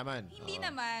 Mayaman. Hindi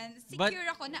naman. Secure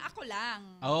ako na ako lang.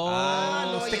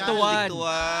 Stick to one.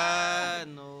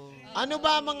 Ano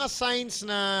ba mga signs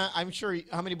na... I'm sure...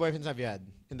 How many boyfriends have you had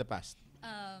in the past?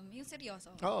 Yung seryoso.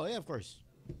 Oh, yeah, of course.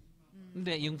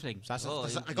 Hindi, yung fling.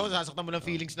 Ikaw, sasaktan mo ng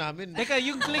feelings namin. Teka,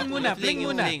 yung fling muna. Fling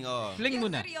muna. Yung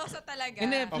seryoso talaga.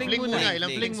 Hindi, fling muna.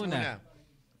 Ilang flings muna?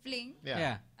 Fling?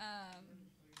 Yeah.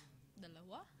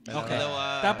 Dalawa. Okay.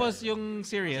 Tapos yung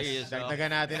serious.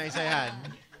 Dagdagan natin na isa yan.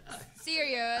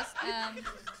 Serious.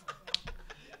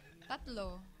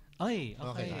 Tatlo. Ay,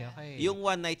 okay. Yung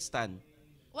one night stand.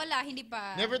 Wala, hindi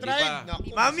pa. Never tried?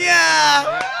 Mamya!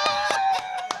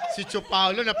 Si Cho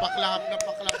Paulo, napaklap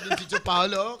din si Cho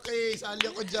Paulo. Okay, sali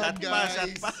ako dyan, guys.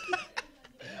 Shot pa.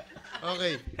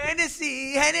 Okay.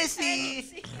 Hennessy!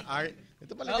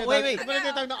 Ito pala wait. Ito pala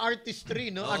tinatawag na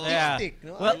artistry, no? Oh, Artistic, yeah.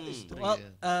 no? Well,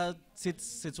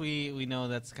 since we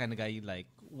know that's the kind of guy you like,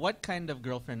 what kind of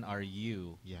girlfriend are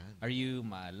you? Yan. Are you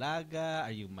maalaga?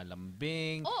 Are you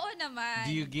malambing? Oo naman.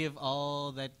 Do you give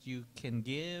all that you can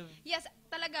give? Yes,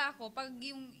 talaga ako. Pag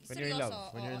yung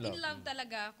seryoso, in love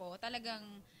talaga ako. Talagang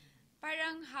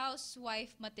parang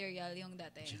housewife material yung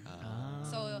dati.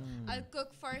 So, I'll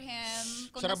cook for him.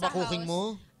 Kung Sarap ba nasa cooking house.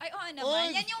 mo? Ay, oo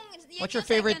naman. Yan yung What's your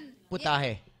favorite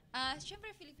putahe?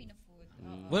 Siyempre, Filipino food.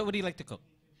 What do you like to cook?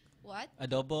 What?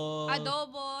 Adobo,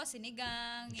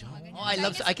 sinigang, yung mga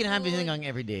ganyan. I can have sinigang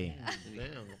every day.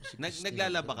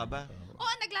 Naglalaba ka ba?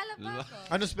 Oo, naglalaba ako.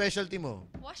 Ano specialty mo?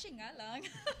 Washing nga lang.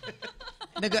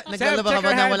 Naglalaba ka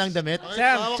ba na walang damit?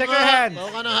 Sam, check your hands.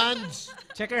 Bawa ka na hands.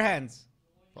 Check your hands.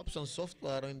 Pops, ang soft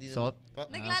parang hindi Soft?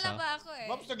 Naglalaba ako eh.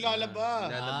 Pops, naglalaba.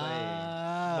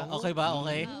 Okay ba?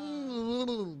 Okay.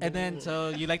 And then,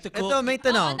 so you like to cook? Ito, may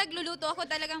tanong. Oo, nagluluto ako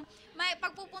talagang,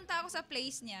 pagpupunta ako sa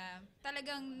place niya,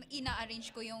 talagang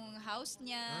ina-arrange ko yung house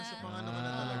niya. Sa pangano ka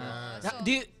na talaga. So,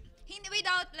 hindi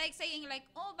without like saying like,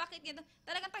 oh, bakit ganito?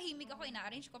 Talagang tahimik ako,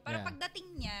 ina-arrange ko. Para pagdating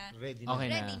niya, ready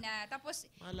na.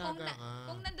 Tapos,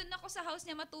 kung nandun ako sa house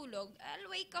niya matulog, I'll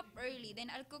wake up early.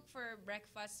 Then, I'll cook for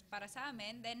breakfast para sa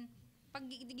amin. Then, pag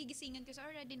gigisingin ko, so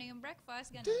ready na yung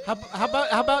breakfast. Ganun.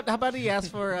 How about he ask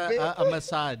for a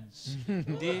massage?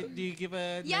 do you give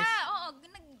a nice... Yeah, oo.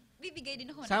 Nagbibigay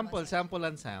din ako. Sample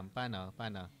lang, Sam. Paano?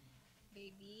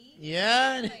 Baby.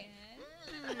 Yan. Ayan.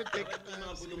 Take ng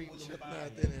mga screenshot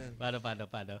natin. Yan. Paano?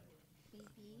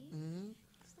 Baby.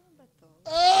 Gusto mo ba to?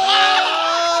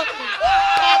 Oh!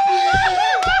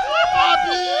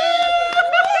 Papi!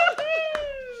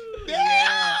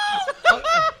 Yeah!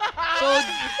 So,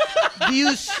 do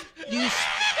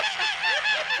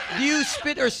you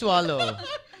spit or swallow?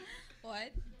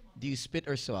 What? Do you spit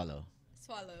or swallow?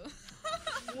 Swallow.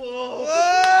 Whoa!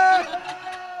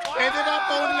 Pwede na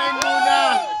phone line muna.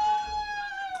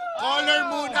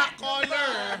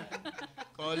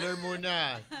 Caller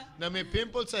muna. Na may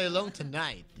pimple sa ilong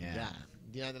tonight. Yeah.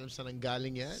 Hindi natin alam saan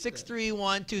nanggaling yan.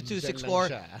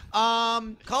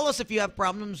 631-2264. Call us if you have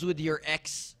problems with your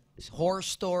ex, horror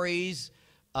stories,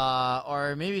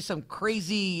 or maybe some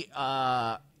crazy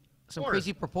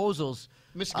proposals.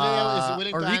 Miss Glea is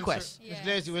willing to requests. answer. Miss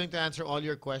Glea is willing to answer all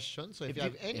your questions. So if you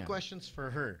have any questions for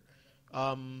her,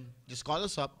 just call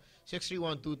us up.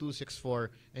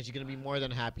 631-2264, and she's gonna be more than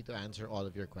happy to answer all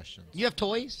of your questions. You have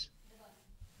toys?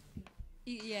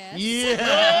 Yes.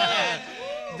 Yeah.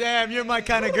 Damn, you're my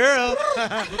kind of girl.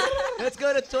 Let's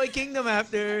go to Toy Kingdom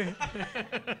after.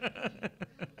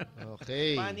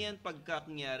 Okay. Paano yan pagka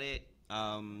kunyari,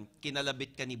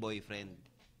 kinalabit ka ni boyfriend?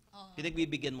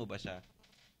 Pinagbibigyan mo ba siya?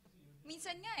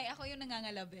 Minsan nga ako yung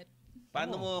nangangalabit.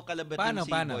 Paano mo kalabatin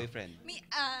si boyfriend?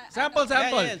 Sample.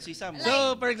 Yan, si Sam.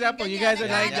 So, for example, you guys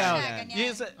are lying down.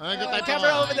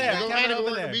 Camera over there. Camera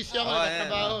over there. Busy ako,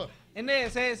 nagtatrabaho. Hindi,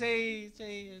 say,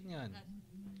 yan.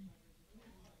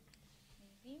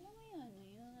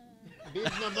 Babe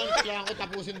naman, kailangan ko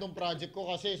tapusin tong project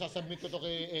ko kasi sasubmit ko to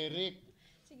kay Eric.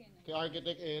 Sige na. Kay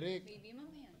Architect Eric. Baby,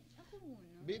 mamaya. Ako muna.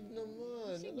 Babe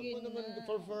naman. Sige alam mo na. naman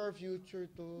for our future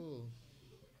to.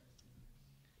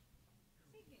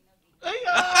 Sige na, baby. Ay!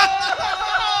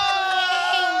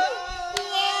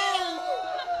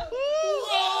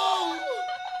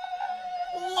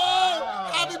 Wow!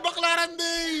 Happy Baclaran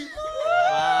Day!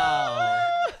 Wow!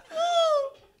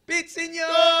 Pete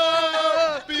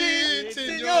Senor! Pete!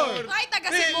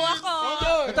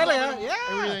 Talaga?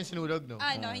 Yeah. Every time sinulog, no?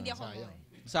 No, hindi ako boy.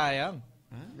 Sayang.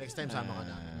 Next time, sama ka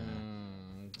na.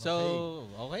 So,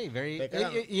 okay, very... Teka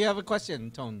lang. You have a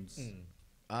question, Tones.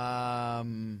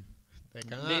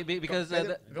 Teka nga. Because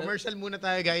commercial muna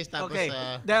tayo, guys. Tapos, okay.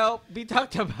 Now, we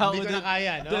talked about hindi ko na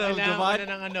kaya, no? Kailangan ko na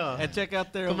ng ano. And check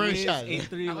out their commercial. Wiz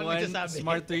 831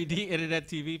 Smart 3D Internet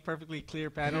TV, perfectly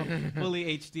clear panel,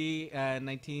 fully HD,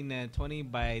 1920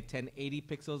 by 1080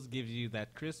 pixels, gives you that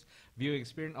crisp viewing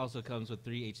experience. Also comes with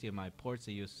 3 HDMI ports,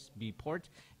 a USB port,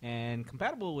 and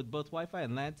compatible with both Wi-Fi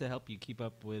and LAN to help you keep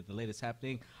up with the latest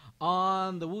happening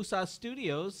on the Wusa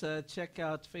Studios. Check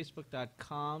out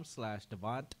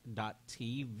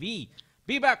facebook.com/devant.tv.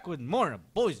 Be back with more of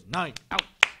Boys Night Out.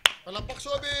 Palakpak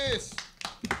showbiz!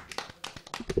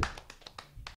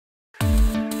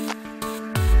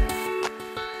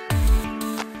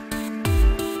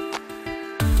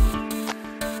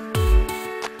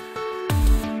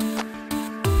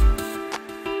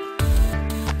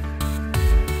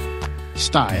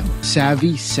 Style,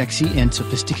 savvy, sexy, and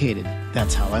sophisticated.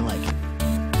 That's how I like it.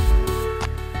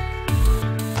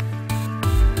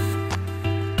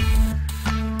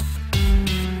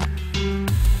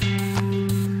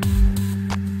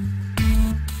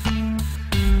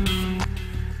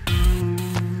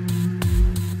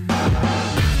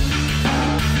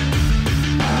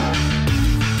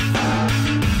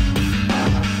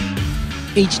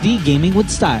 HD gaming with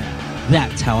style.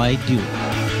 That's how I do it.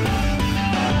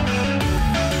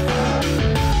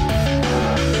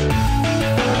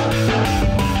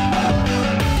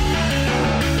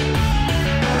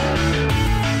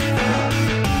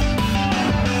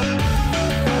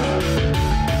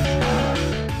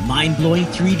 Mind-blowing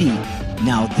 3D.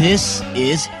 Now this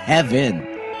is heaven.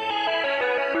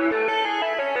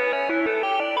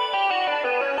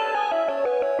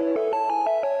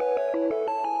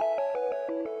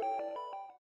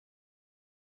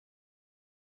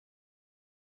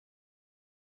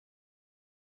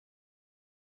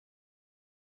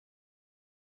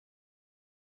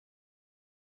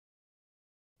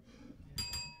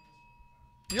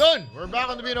 Yun! We're back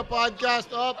on the Bino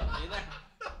Podcast. Up!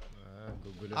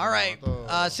 All right,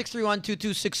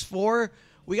 631-2264.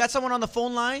 We got someone on the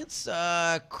phone lines.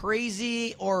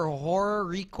 Crazy or horror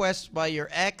request by your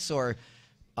ex or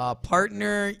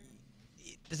partner.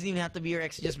 It doesn't even have to be your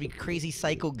ex. Just be crazy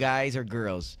psycho guys or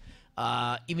girls.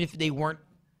 Even if they weren't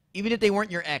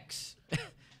your ex.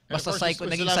 Basta psycho,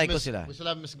 naging psycho sila. We still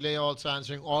have Miss Glea also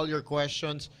answering all your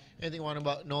questions. Anything you want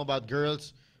to know about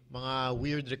girls? Mga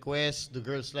weird requests. Do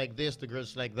girls like this? Do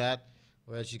girls like that?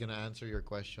 Well, she's gonna answer your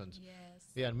questions. Yes.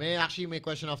 Yeah, may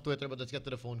question off Twitter, but let's get to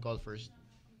the phone call first.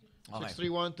 Okay.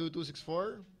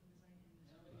 631-2264.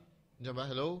 Diyan ba?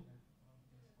 Hello?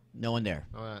 No one there.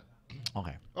 Okay.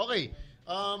 Okay. Okay.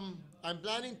 I'm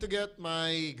planning to get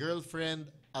my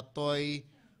girlfriend a toy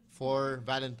for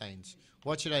Valentine's.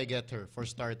 What should I get her for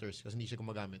starters? Kasi hindi siya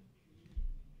gumagamit.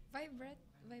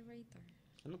 Vibrator.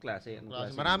 Anong klase?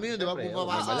 Marami yun, di ba? May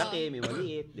malaki, may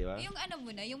maliit, di ba? Yung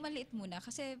yung maliit muna.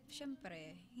 Kasi,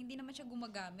 syempre, hindi naman siya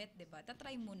gumagamit, di ba?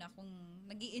 Tatry muna kung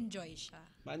nag-i-enjoy siya.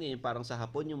 Paano yun? Parang sa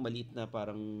hapon, yung maliit na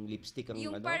parang lipstick ang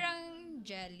yung parang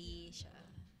jelly siya.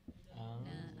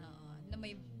 Na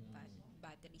may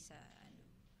battery sa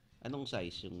Anong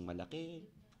size? Yung malaki?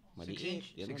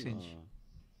 Maliit? 6 inch.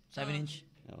 7 inch?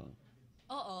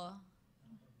 Oo.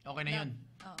 Okay na yun.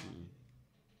 Oo.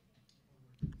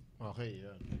 Okay,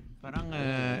 yeah. Parang,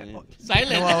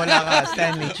 silent. Nawawala ka,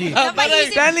 Stanley Chi.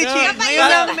 Stanley Chi. Ngayon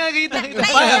lang nakita.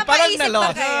 Parang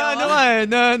na-lost.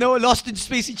 Lost in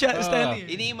space si Stanley.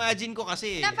 Ini-imagine ko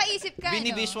kasi. Napaiisip ka,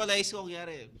 Bini-visualize ko,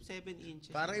 kunyari, 7 inches.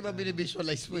 Parang iba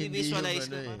bini-visualize mo. Bini-visualize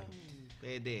ko, parang,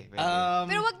 pwede.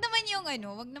 Pero wag naman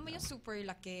yung super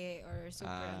laki or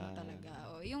super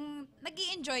talaga. Yung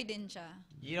nag-i-enjoy din siya.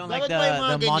 You don't like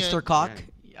the monster cock?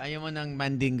 Ayaw mo ng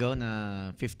mandingo na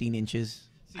 15 inches?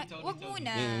 Wag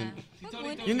muna.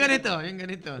 Yung ganito.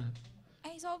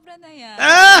 Ay, sobra na yan.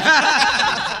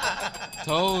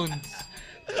 Tones.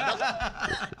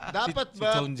 Dapat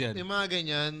ba, yung mga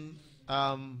ganyan,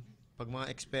 pag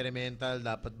mga experimental,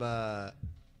 dapat ba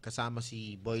kasama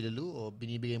si Boy Lulu o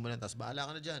binibigay mo na, tapos bahala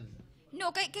ka na dyan?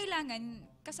 No, kailangan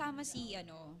kasama si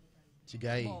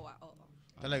Guy. Moa, oo.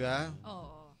 Talaga?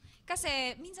 Oo.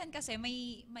 Kasi, minsan kasi,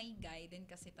 may guy din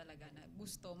kasi talaga na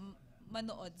gusto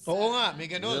manood sa... Oo nga, may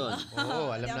ganun.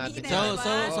 Oo, alam natin.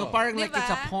 So parang like it's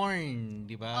a porn,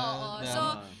 di ba? Oo. So,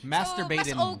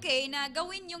 masturbating. mas okay na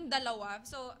gawin yung dalawa.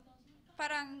 So,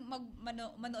 parang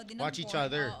manood din ng watch each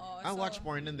other. So, watch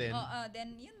porn din. Then,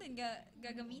 yun din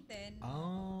gagamitin.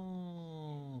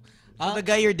 Oh. So the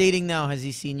guy you're dating now, has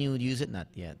he seen you use it? Not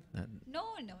yet.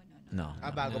 No. No.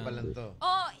 Bago pa lang to.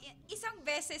 isang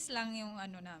beses lang yung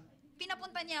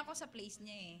pinapunta niya ako sa place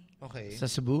niya eh. Okay. Sa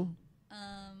Cebu?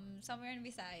 Somewhere in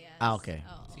Visayas. Okay.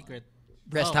 Secret.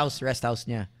 Rest house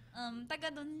niya.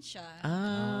 Taga doon siya.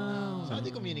 Saan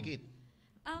di communicate?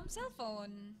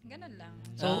 Cellphone. Ganun lang.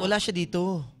 So, wala siya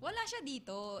dito? Wala siya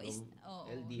dito.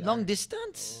 Long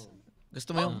distance?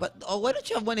 Gusto mo yung... But, why don't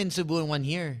you have one in Cebu and one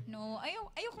here? No,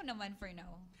 ayoko naman for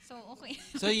now. So, okay.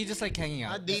 So you just like hanging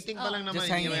out? Dating pa lang naman. Just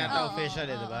hanging out. Official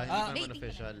diba? Hindi naman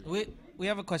official. We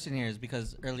have a question here is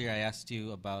because earlier I asked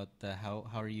you about how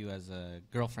are you as a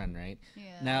girlfriend, right?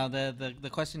 Yeah. Now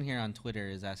the question here on Twitter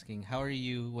is asking how are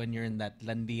you when you're in that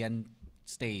landian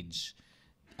stage?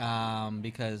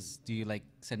 Because do you like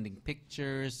sending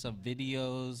pictures of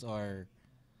videos or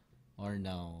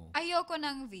no? Ayoko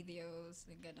ng videos,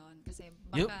 ganon. Kasi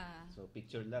baka... So,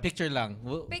 picture lang. Picture lang.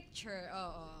 Picture,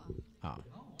 oo.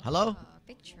 Hello?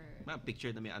 Picture.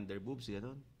 Picture na may underboobs,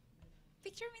 gano'n.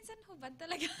 Picture minsan hubad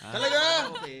talaga. Talaga?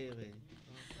 Okay.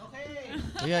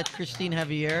 We got Christine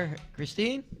Javier.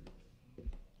 Christine?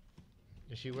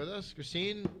 Is she with us?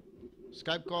 Christine?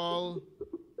 Skype call.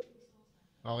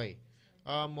 Okay.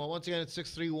 Well, once again, it's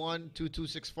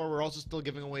 631-2264. We're also still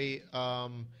giving away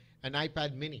an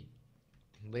iPad mini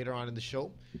later on in the show.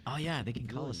 Oh, yeah. They can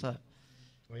call us up.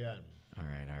 Oh, yeah. All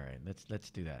right. Let's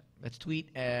do that. Let's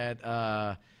tweet at...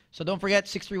 so don't forget,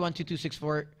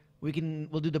 631-2264.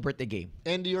 We'll do the birthday game.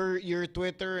 And your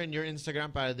Twitter and your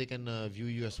Instagram para they can view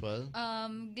you as well.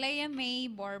 Glea May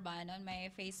Borban on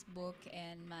my Facebook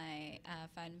and my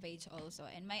fan page also.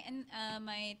 And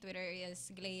my Twitter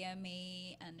is Glea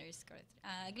May _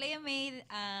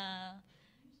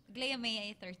 Glea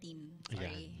May 13.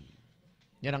 Sorry.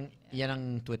 Yan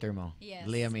ang Twitter mo. Yes.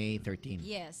 Glea May 13.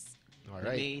 Yes.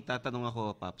 Alright. May tatanong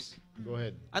ako, Paps. Go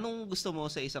ahead. Anong gusto mo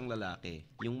sa isang lalaki?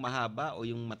 Yung mahaba o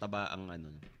yung mataba ang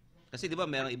ano? Kasi di ba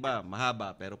merong iba,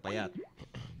 mahaba pero payat.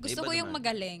 Gusto ko yung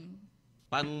magaling.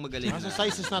 Paano magaling? So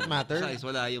size does not matter? Size,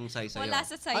 wala yung size sa'yo. Wala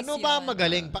sa size Ano ba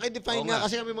magaling? Pakidefine nga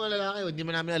kasi kami mga lalaki, hindi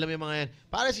man namin alam yung mga yan.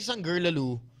 Para sa isang girl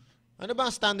lalo, ano ba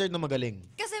ang standard na magaling?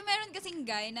 Kasi meron kasing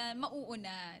guy na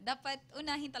mauuna. Dapat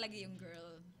unahin talaga yung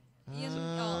girl. Yun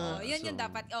yung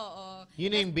dapat,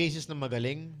 Yun na yung basis ng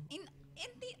magaling?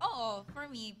 For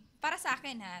me, para sa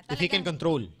akin ha. If he can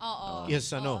control. Yes,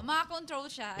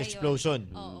 makakontrol siya. Explosion.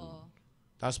 Oo.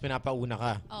 Tapos pinapauna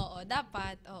ka. Oo,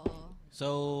 dapat.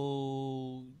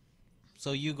 So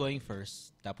you going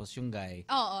first, tapos yung guy.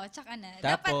 Oo, tsaka na.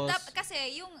 Tapos, dapat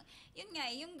kasi yung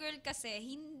girl kasi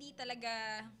hindi talaga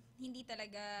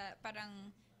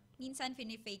parang minsan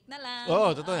fini-fake na lang.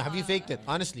 Oh, totoo. Have you faked it?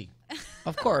 Honestly.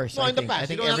 Of course. No, in the past.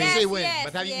 You don't have to say when,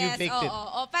 but have you faked it?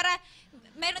 Oo. Para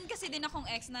meron kasi din akong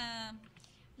ex na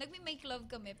nagme-make love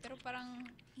kami pero parang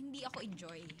hindi ako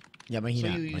enjoy. Yeah,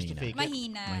 mahina. So you used to fake it?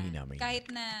 Mahina. Kahit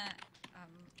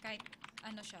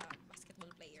ano siya, basketball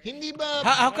player. Hindi ba?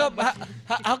 How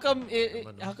come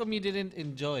you didn't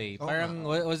enjoy? Parang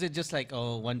was it just like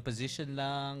one position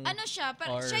lang? Ano siya?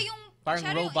 Parang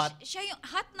robot. Siya yung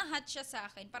hot na hot siya sa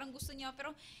akin. Parang gusto niya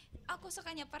pero ako sa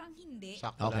kanya parang hindi.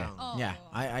 Okay. Yeah,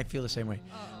 I feel the same way.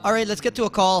 All right, let's get to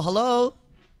a call. Hello.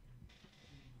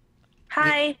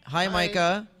 Hi. Hi,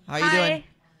 Micah. How you doing?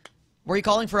 Where are you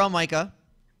calling from, Micah?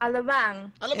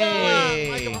 Alabang. Hey.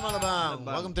 Micah from Alabang.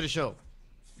 Welcome to the show.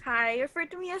 Hi, refer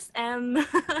to me as M.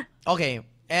 Okay,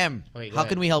 M. How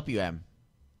can we help you, M?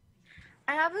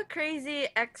 I have a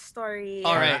crazy ex story.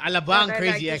 All right, Alabang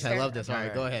crazy like ex. I love this. All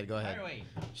right, go ahead. Right.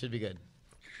 Should be good.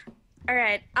 All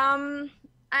right.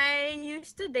 I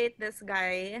used to date this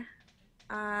guy.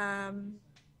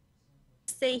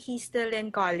 Say he's still in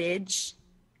college.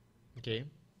 Okay.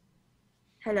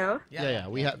 Hello? Yeah.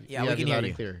 We have. Yeah, we can hear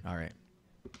you. Clear. All right.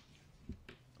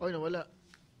 Oh, nawala.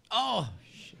 Oh.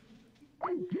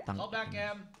 Call back,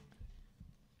 M.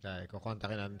 Okay,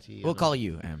 kukontakin natin si... We'll call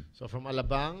you, M. So from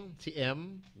Alabang, si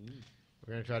M.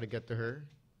 We're gonna try to get to her.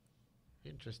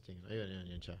 Interesting.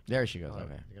 Ayun siya. There she goes. Okay.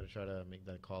 Okay. We're gonna try to make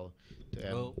that call to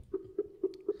M. Well,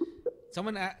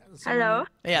 someone Hello?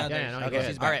 Yeah.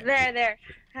 Okay. All right. There.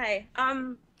 Hi.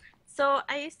 So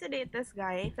I used to date this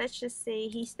guy. Let's just say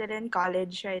he's still in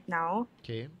college right now.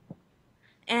 Okay.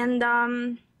 And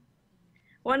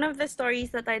one of the stories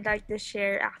that I'd like to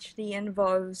share actually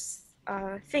involves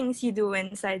things you do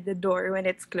inside the door when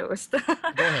it's closed. Go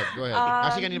ahead.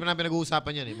 Actually, kanina pa namin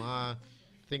pinag-uusapan yan mga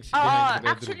things behind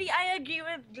the bedroom. Actually, I agree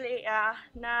with Glea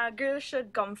na girls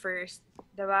should come first.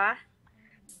 Diba?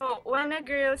 So, when a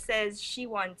girl says she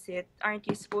wants it, aren't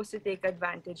you supposed to take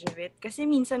advantage of it? Kasi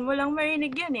minsan mo lang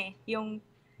marinig yun eh. Yung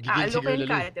aalukin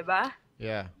ka, diba?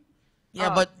 Yeah.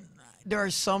 Yeah, but there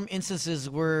are some instances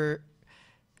where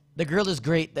the girl is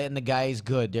great and the guy is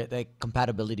good. They're like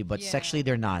compatibility, but sexually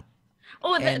they're not.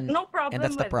 Oh, no problem And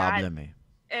that's the with problem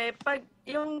that. Pag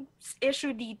yung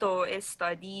issue dito is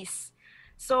studies.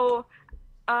 So,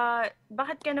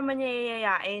 bakit ka naman niya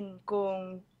yayayain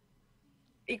kung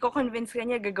i-convince ka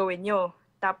niya gagawin nyo?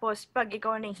 Tapos, pag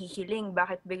ikaw nang hihiling,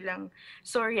 bakit biglang,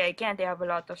 sorry, I can't, I have a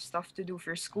lot of stuff to do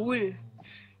for school.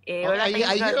 Wala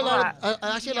I hear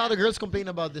a lot of girls complain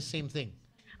about the same thing.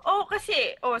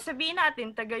 Kasi, sabihin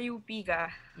natin, taga-UP ka,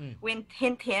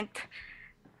 hint, hint.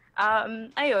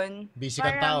 Ayun. Busy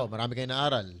kang tao, marami kayong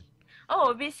naaral.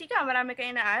 Busy ka, marami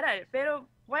kayong naaral. Pero,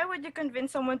 why would you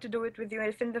convince someone to do it with you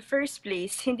if in the first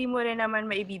place, hindi mo rin naman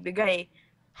maibibigay?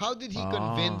 How did he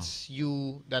convince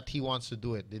you that he wants to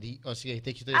do it? Did he, sige,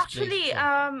 take you to this Actually,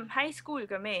 place? high school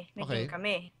kami. Naging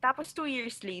kami. Tapos 2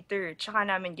 years later, tsaka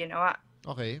namin ginawa.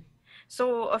 Okay.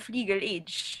 So, of legal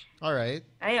age. Alright.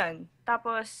 Ayun.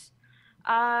 Tapos,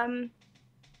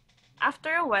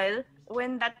 after a while,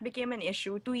 when that became an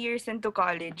issue, 2 years into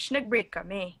college, nag-break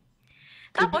kami.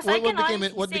 Tapos,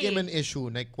 what became an issue?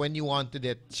 Like, when you wanted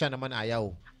it, siya naman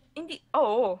ayaw?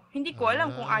 Hindi ko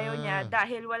alam kung ayaw niya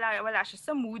dahil wala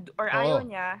siya sa mood or ayaw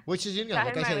niya. Which is yun nga,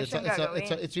 like I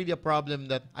said, it's really a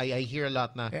problem that I hear a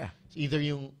lot na either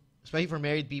yung, especially for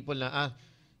married people na,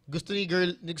 gusto ni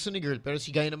girl, pero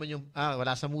si guy naman yung,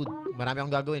 wala sa mood, marami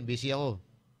akong gagawin, busy ako.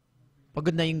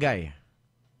 Pagod na yung guy?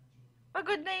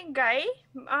 Pagod na yung guy?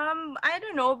 I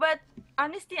don't know, but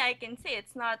honestly, I can say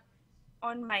it's not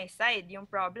on my side. Yung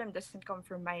problem doesn't come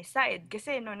from my side.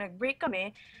 Kasi nung nag-break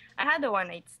kami, I had a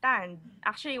one-night stand.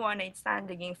 Actually, one-night stand,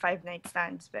 naging 5-night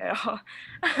stands. Pero,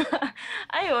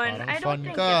 ayun, parang I don't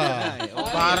think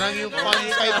Parang yung fun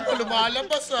side mo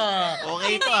lumalabas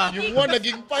Okay to Yung 1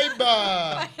 naging 5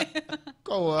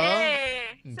 Ikaw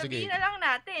sabihin na lang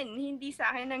natin, hindi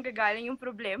sa akin nang gagaling yung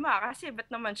problema. Kasi ba't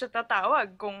naman siya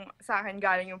tatawag kung sa akin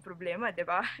galing yung problema, di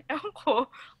ba? Ewan ko.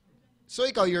 So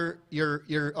ikaw,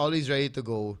 you're always ready to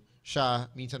go. Siya,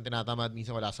 minsan tinatamad,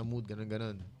 minsan wala sa mood, ganun.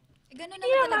 Ganun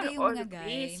naman talaga yung mga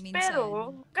guy, minsan.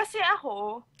 Pero, kasi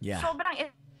ako, sobrang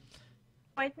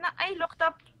point na I looked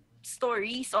up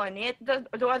stories on it.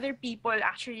 The other people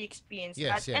actually experienced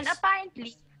that. And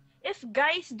apparently, if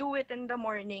guys do it in the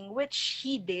morning, which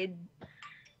he did,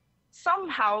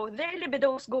 somehow, their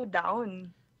libidos go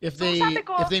down. If they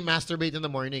masturbate in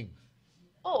the morning.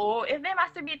 Oo, if they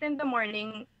masturbate in the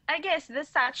morning, I guess the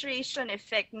saturation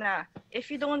effect na if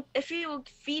you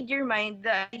feed your mind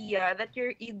the idea that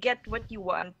you get what you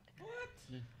want.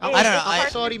 I don't know.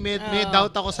 Sorry, may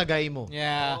doubt ako sa guy mo.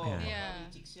 Yeah.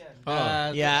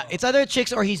 It's other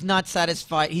chicks or he's not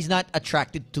satisfied. He's not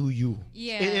attracted to you.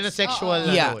 Yes. In a sexual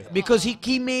way. Because he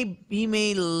may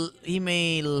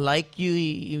like you.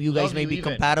 You guys may be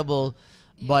compatible,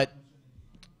 but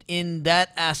in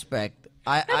that aspect,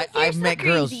 I've met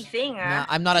girls.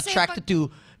 I'm not attracted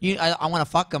to you. I want to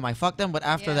fuck them. I fuck them, but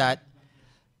after that,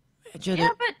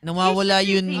 nawawala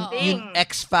yung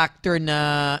X factor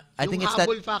na I think it's that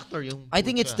factor. I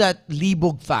think it's that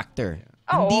libog factor.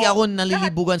 Hindi ako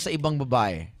nalilibugan sa ibang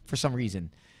babae for some reason.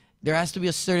 There has to be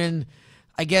a certain,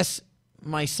 I guess,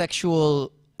 my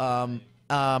sexual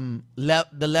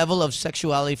the level of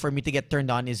sexuality for me to get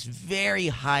turned on is very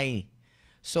high.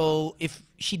 So if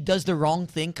she does the wrong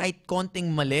thing, kahit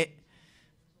konting mali,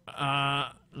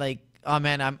 like, oh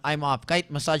man, I'm off. Kahit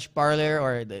massage parlor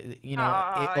or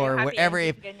or wherever,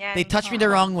 if they touch me the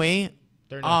wrong way,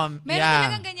 meron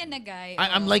talagang ganyan na guy.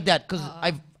 I'm like that because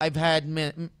I've had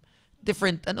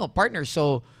different partners,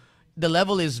 so the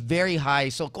level is very high.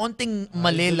 So konting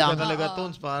mali lang.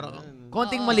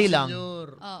 Konting mali lang.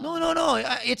 No.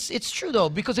 It's true though,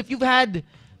 because if you've had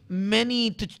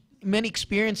many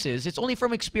experiences, it's only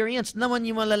from experience naman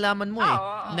yung malalaman mo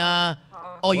na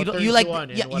you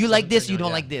like this, you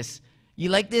don't like this. You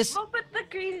like this? Oh, but the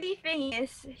crazy thing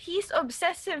is, he's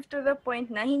obsessive to the point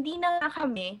na hindi na nga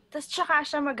kami, tas tsaka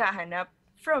siya maghahanap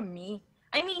from me.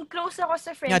 I mean, close ako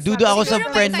sa friends. Duda ako sa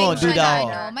friend mo. Duda ako.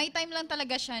 May time lang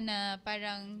talaga siya na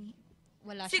parang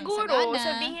wala siyang siguro, sagana.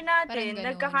 Sabihin natin,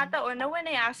 nagkakataon na when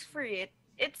I ask for it,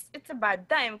 it's a bad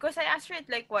time. Because I ask for it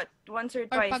like what? Once or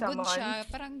twice a month. Siya,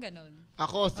 parang ganun.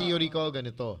 Ako, theory ko,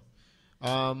 ganito.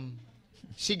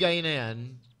 Si guy na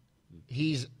yan,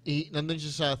 nandun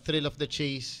siya sa thrill of the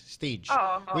chase stage.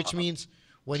 Which means,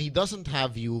 when he doesn't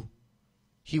have you,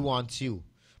 he wants you.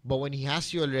 But when he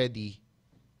has you already,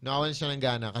 nawalan siya ng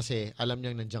gana kasi alam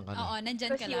niyang nandiyan ka na. Oo,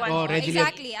 nandiyan ka lang.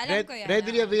 Exactly, alam ko yan.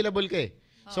 Readily available ka eh.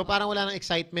 So parang wala nang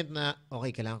excitement na, okay,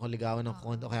 kailangan ko ligawan ng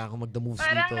konto, kaya ako mag-the moves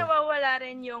parang dito. Parang nawawala nawawala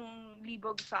rin yung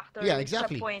libog factor. Yeah,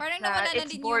 exactly. Sa point Parang na nawala na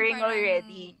it's din yung boring parang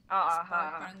already.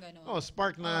 Parang gano'n. Oh,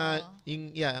 spark na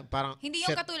parang Hindi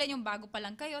yung katulad yung bago pa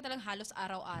lang kayo, talagang halos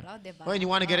araw-araw, di ba? When you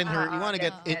want to get in her, you want to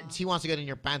get it, she wants to get in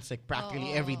your pants like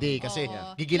practically every day kasi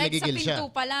gigil na gigil siya. Like sa pinto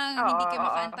pa lang, hindi kayo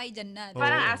mapantay dyan na.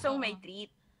 Parang asong may treat.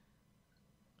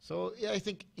 So, yeah, I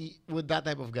think with that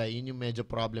type of guy, yun yung medyo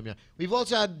problem niya. We've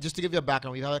also had, just to give you a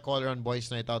background, we've had a caller on Boys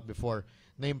Night Out before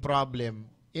na yung problem,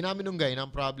 inamin nung guy, na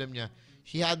ang problem niya,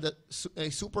 he had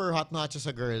a super hot na siya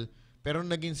sa girl, pero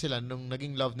nung naging sila, nung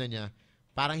naging love na niya,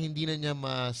 parang hindi na niya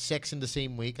ma-sex in the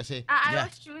same way kasi... I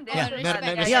was tuned in.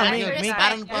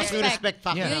 Parang respect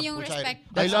factor. Yun yung respect.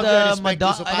 I love your respect.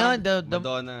 So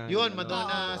Madonna. Yun,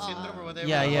 Madonna syndrome or whatever.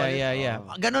 Yeah.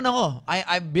 Ganon ako.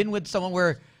 I've been with someone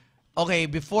where, okay,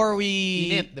 before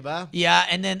we... Init, diba? Yeah,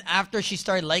 and then after she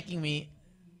started liking me,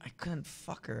 I couldn't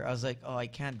fuck her. I was like, oh, I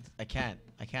can't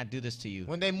do this to you.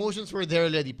 When the emotions were there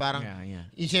already, parang... Yeah.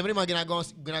 Yung siyempre, mga ginagawa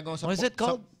sa... What is it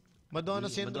called? Madonna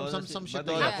syndrome, some shit.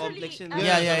 Madonna complex syndrome.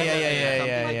 Yeah.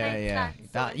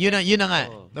 Yun na nga.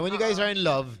 Now, when you guys are in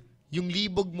love, yung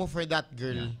libog mo for that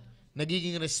girl,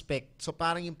 nagiging respect. So,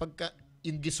 parang yung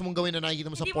yung gusto mong gawin na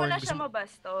nakikita mo sa porn. Hindi mo na siya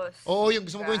mabastos. Oo, yung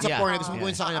gusto mong gawin sa porn, gusto mong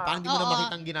gawin sa kanya, parang hindi mo na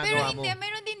makita ang ginagawa pero mo. Pero hindi,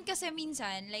 meron din kasi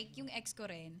minsan, like yung ex ko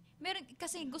rin, meron,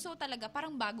 kasi gusto talaga,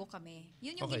 parang bago kami.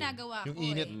 Yun yung ginagawa ko. Yung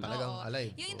init, talagang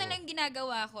alay. Yun yung talagang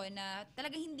ginagawa ko na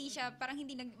talagang hindi siya, parang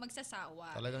hindi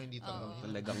magsasawa. Talagang hindi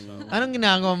talagang. Anong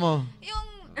ginagawa mo?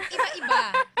 Yung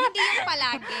iba-iba. Hindi yung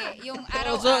palagi. Yung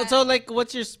araw-araw. So like,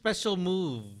 what's your special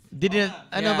move?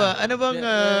 Ano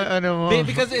mo?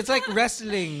 Because it's like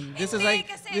wrestling. This is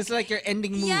like your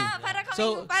ending move. Yeah,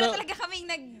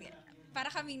 para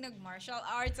kaming nag-martial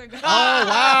arts or gano'n. Oh,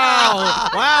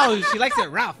 wow! Wow, she likes it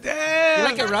rough. Damn. You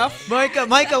like it rough?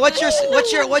 Micah, what's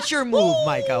your move,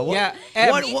 Micah?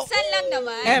 Minsan lang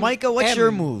naman. Micah, what's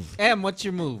your move? What's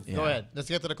your move? Go ahead.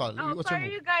 Let's get to the call. What's your For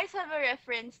move? you guys have a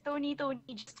reference, Tony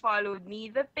just followed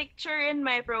me. The picture in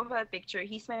my profile picture,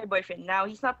 he's my boyfriend now.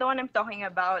 He's not the one I'm talking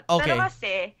about. Okay. Pero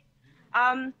kasi,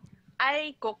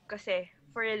 I cook kasi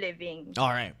for a living.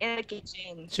 All right. In the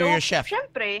kitchen. So you're a chef?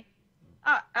 Syempre,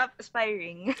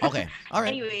 aspiring. Okay. All right.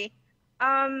 Anyway,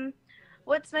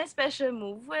 what's my special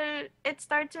move? Well, it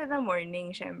starts in the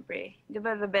morning, syempre.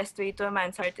 Diba the best way to a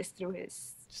man's heart is through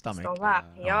his stomach.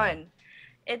 Yun.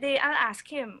 I'll ask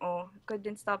him,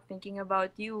 couldn't stop thinking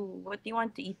about you. What do you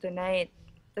want to eat tonight?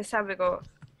 Tapos sabi ko,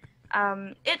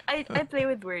 I play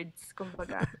with words,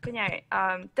 kumbaga. Kunyari,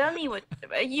 tell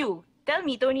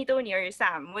me, Tony or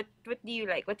Sam, what do you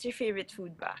like? What's your favorite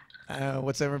food ba?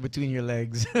 Whatever between your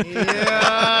legs.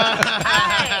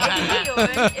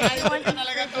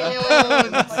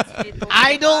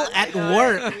 Idol at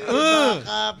work.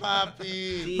 Baka, papi.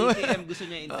 Si TM gusto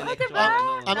niya intellectual.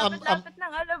 Dapat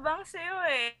ng alabang sa'yo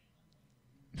eh.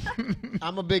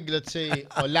 I'm a big, let's say,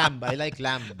 lamb. I like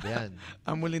lamb. Yan.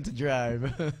 I'm willing to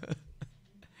drive.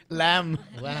 Lamb.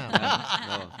 Wow.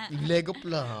 Lego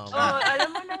plum. Alam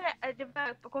mo na,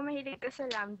 diba, kung mahilig ka sa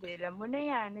lamb, alam mo na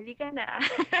yan. Halika na.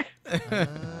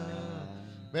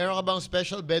 Meron ka bang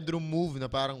special bedroom move na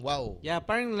parang wow? Yeah,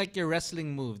 parang like your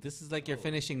wrestling move. This is like your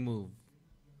finishing move.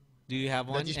 Do you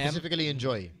have one? That you specifically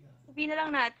enjoy? Sabihin na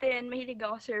lang natin, mahilig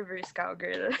ako sa reverse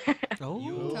cowgirl.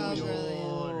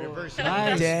 Reverse.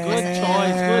 Nice. Damn. Good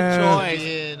choice. Good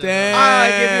choice. Damn.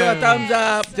 I give you a thumbs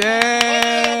up.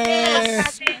 Damn.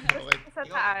 Sa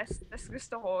taas, tas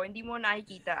gusto ko, hindi mo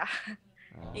nakikita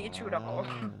yung itsura ko.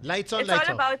 Lights on, It's lights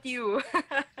all off. about you.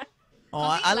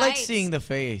 I like seeing the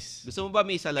face. Gusto mo ba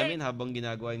may salamin habang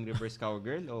ginagawa yung reverse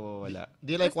cowgirl o wala?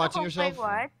 Do you like watching yourself?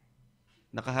 What?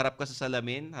 Nakaharap ka sa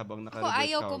salamin habang naka-reverse Ako,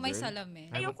 ayaw cowgirl? ko may salamin.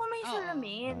 Ayaw ko may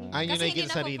salamin. Ayaw nyo nakikita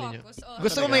sa sarili nyo.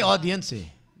 Gusto ko may audience eh.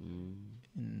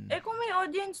 Kung may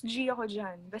audience, G ako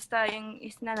dyan. Basta yung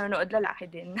nanonood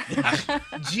lalaki din.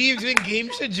 G, doing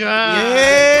game siya dyan.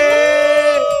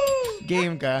 Yeah!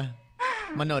 Game ka?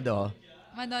 Manood ako.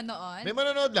 Manonood? May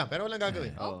manonood lang, pero walang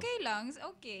gagawin. Okay lang.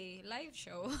 Okay. Live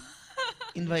show.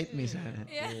 Invite me, sana.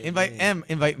 Yeah.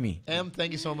 Invite me. M,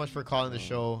 thank you so much for calling the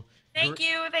show. Thank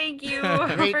you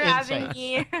Great for having insights.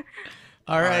 me.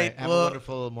 All right. Have a Well,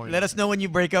 wonderful morning. let us know when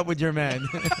you break up with your man.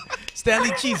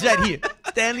 Stanley Cheese right here.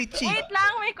 Stanley Cheese. Wait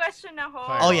lang, may question ako.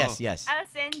 Oh, yes. I'll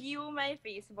send you my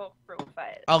Facebook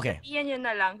profile. Okay. Iyan yun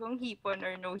na lang kung hipon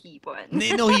or no hipon.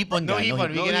 No hipon ka. No hipon.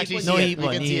 We can actually no see it. hipon.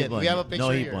 We can see it. We have a picture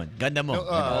No here. hipon. Ganda mo.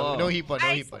 No hipon. No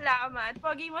Ay, hipon. salamat.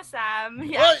 Pogi mo, Sam.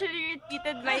 He actually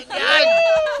repeated my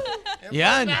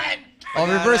Yan. Oh,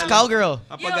 reverse cowgirl.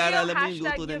 Kapag-aralan mo yung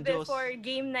hashtag luto ng you Diyos. before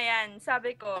game na yan.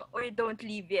 Sabi ko, or don't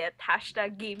leave yet.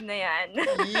 Hashtag game na yan.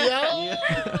 Yan.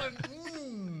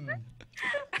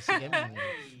 Sige,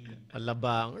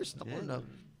 Alabangers, naku na.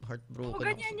 Heartbroken.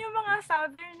 Ganyan yung mga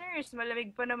Southerners.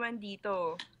 Malamig pa naman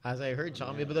dito. As I heard,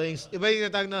 tsaka iba yung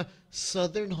natag na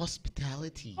Southern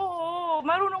hospitality. Oo,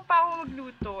 marunong pa ako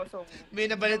magluto. So, may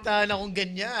nabalitaan akong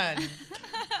ganyan.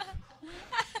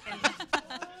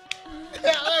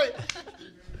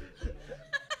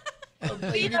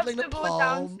 we love to go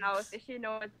down south, if you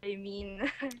know what I mean.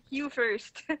 You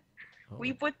first. We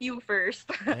put you first.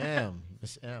 Damn,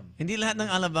 Miss M. Hindi lahat ng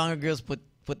Alabanga girls put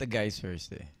the guys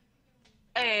first eh.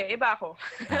 Iba ako.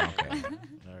 Okay.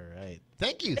 All right.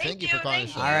 Thank you for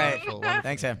calling. All right.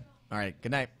 Thanks, Em. All right.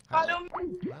 Good night. Follow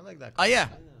me. I like that. Oh,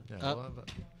 yeah.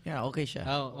 Yeah, okay siya.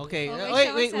 Oh, okay.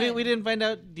 Okay, wait, we didn't find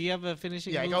out. Do you have a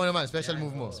finishing move? Ikaw naman. Special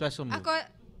move mo. Special move. Ako,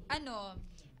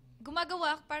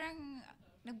 gumagawa ako, parang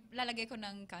naglalagay ko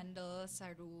ng candle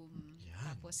sa room.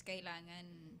 Tapos kailangan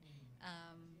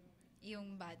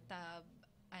yung bathtub,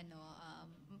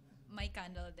 may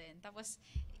candle din. Tapos,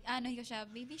 ko siya,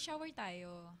 baby, shower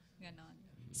tayo. Ganon.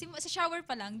 Sa shower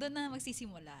pa lang, doon na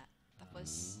magsisimula.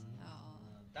 Tapos,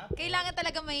 kailangan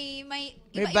talaga may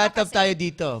bathtub tayo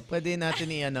dito. Pwede natin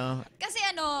Kasi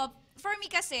for me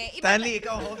kasi, Stanley,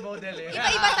 ikaw home model eh.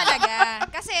 Iba-iba talaga.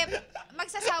 Kasi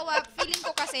magsasawa, feeling ko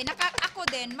kasi, ako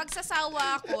din,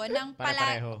 magsasawa ako ng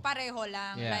pareho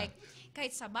lang. Yeah. Like,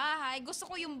 kahit sa bahay, gusto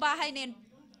ko yung bahay na yun,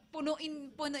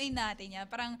 punuin natin yan.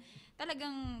 Parang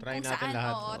talagang try kung saan,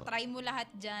 try mo lahat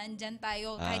dyan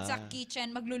tayo. Kahit sa kitchen,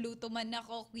 magluluto man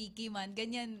ako, quickie man,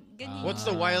 ganyan. What's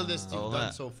the wildest you've done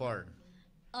so far?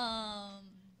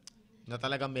 Na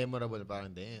talagang memorable, parang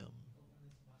damn.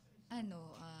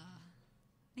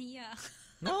 Naiyak.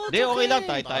 No, okay lang.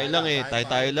 Tayo lang eh.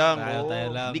 Tayo lang.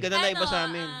 Hindi ka na naiba sa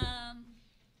amin.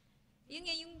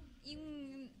 Yung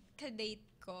ka-date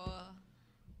ko,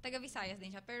 taga Visayas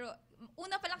din siya. Pero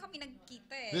una pa lang kami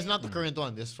nagkita eh. This is not the current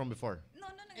one. This is from before.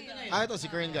 No, ngayon. Ito si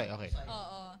current guy. Okay.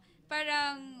 Oo.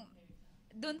 Parang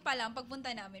doon pa lang, pagpunta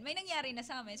namin, may nangyari na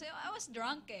sa amin. So, I was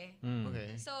drunk eh.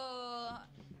 Okay. So,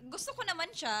 gusto ko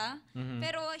naman siya.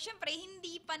 Pero, syempre,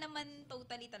 hindi pa naman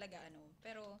totally talaga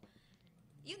Pero,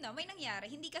 yun na, may nangyari.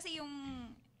 Hindi kasi yung,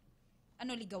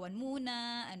 ligawan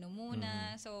muna,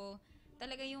 So,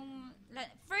 talaga yung,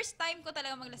 first time ko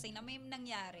talaga maglasing na may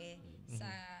nangyari sa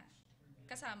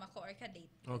kasama ko or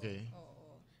ka-date ko. Okay.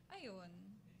 Oo. Ayun.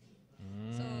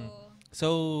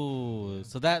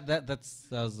 So that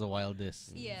was the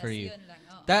wildest for you. Yun lang.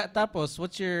 Tapos,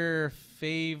 what's your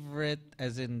favorite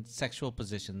as in sexual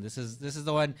position? This is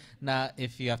the one na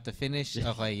if you have to finish,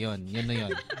 okay, yun na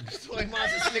yun. Gusto ko yung mga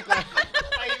sislik ko.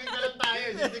 Pahimik na lang tayo.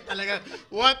 Sislik talaga.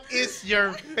 What is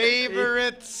your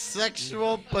favorite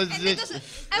sexual position?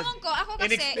 Ewan ko, ako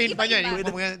kasi, in-explain pa niya.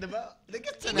 Diba?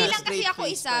 Hindi lang kasi ako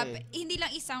hindi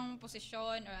lang isang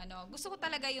posisyon or Gusto ko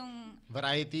talaga yung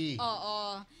variety.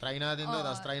 Oo. Try natin to,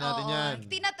 tapos try natin yan.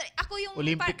 Ako yung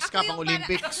Olympics ka, pang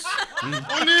Olympics.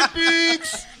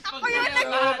 Olympics! Ako yung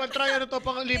pag-try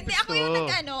pang Olympics to.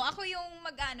 Ako yung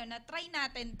na try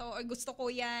natin to or gusto ko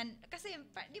yan. Kasi,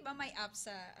 di ba may app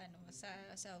sa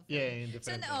cellphone. Yeah, in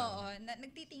different. So,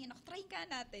 nagtitingin ako, try ka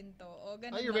natin to. O,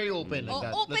 ganun. You're very open like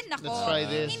that. Open ako. Let's try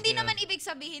this. Hindi naman ibig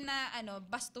sabihin na,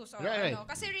 bastos or right.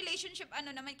 Kasi relationship,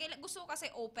 naman, gusto ko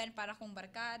kasi open para kung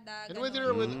barkada. And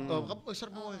whether kapag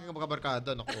sarap mo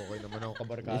kabarkada, naku, okay naman ako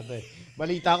kabarkada eh.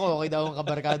 Balita ko, okay daw ang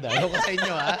kabarkada. Ako sa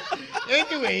inyo, ha?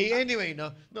 Anyway,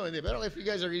 no, hindi. Pero if you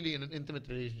guys are really in an intimate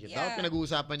relationship, dapat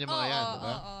pinag-uusapan niyo mga yan,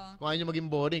 diba? Kung ayaw nyo maging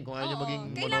boring, kung ayaw nyo maging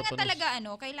monotonous.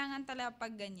 Kailangan talaga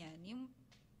pag ganyan, yung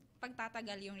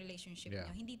pagtatagal yung relationship nyo.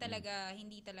 Hindi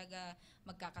talaga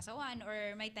magkakasawan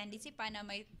or may tendency pa na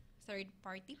may third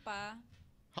party pa.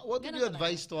 What would you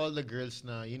advise to all the girls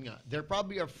na, yun nga, they're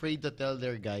probably afraid to tell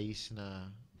their guys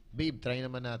na, babe, try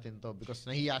naman natin to because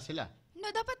nahiya sila. No,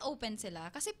 dapat open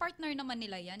sila. Kasi partner naman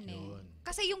nila yan eh.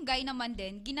 Kasi yung guy naman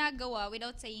din, ginagawa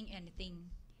without saying anything.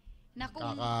 Na kung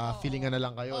kaka-feelingan na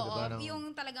lang kayo, di ba?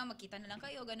 Yung talagang magkita na lang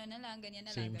kayo, gano'n na lang, ganyan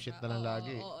na lang. Same shit na lang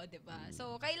lagi. Oo, di ba?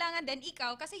 So, kailangan din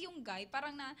ikaw, kasi yung guy,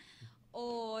 parang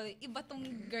iba tong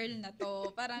girl na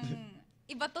to. Parang,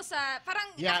 iba to sa,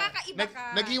 parang nakakaiba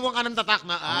ka. Nag-iwan ka ng tatak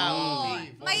na,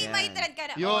 may trend ka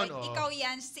na, ikaw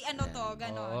yan, si to,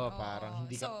 gano'n. Oo, parang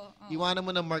hindi ka, iwanan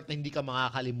mo ng mark na hindi ka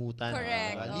makakalimutan.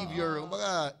 Correct. Leave your,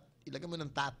 ilagay mo ng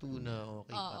tattoo na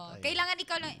okay patay. Kailangan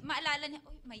ikaw lang, maalala niya,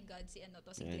 oh my God, si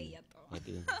si Clea to.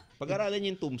 Pag-aralan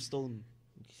niyo yung Tombstone.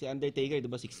 Si Undertaker, di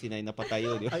ba, 69 na patay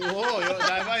yun. Ay, oo.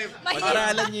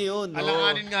 Pag-aralan niyo yun.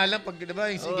 Alanganin nga lang, pag, di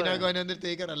ba, yung ginagawa ni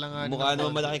Undertaker, alanganin. Mukha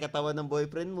naman malaki katawan ng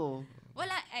boyfriend mo.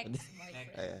 Wala,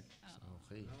 ex-boyfriend.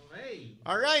 Okay.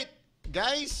 Alright.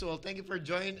 Guys, well, thank you for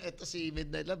joining. Ito si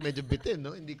Midnight Love. Medyo bitin,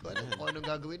 no? Hindi ko alam kung anong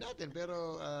gagawin natin.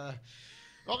 Pero,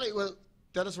 okay, well,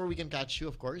 tell us where we can catch you,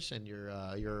 of course, and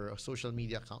your social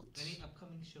media accounts. Any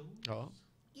upcoming shows? Oh.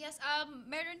 Yes,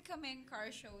 meron kaming car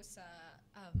show sa,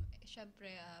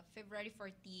 syempre, February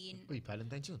 14. Uy,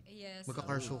 Valentine's yun. Yes.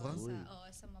 Magka-car show ka?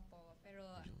 Sa Mapo. Pero,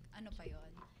 ano pa yun?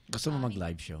 Gusto mo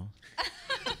mag-live show?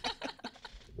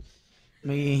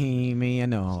 may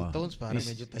ano. Si Tones para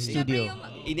medyo tayo. Studio.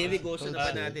 Inenegosyo na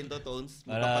ba natin to, Tones?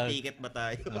 Magpapatiket ba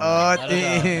tayo?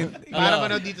 Para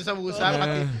manood dito sa Musa,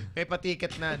 may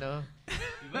patiket na, no?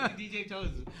 Diba DJ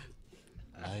Tones?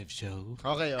 Live show.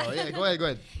 Okay, yeah, go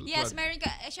ahead. Yes, meron ka.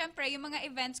 Syempre, yung mga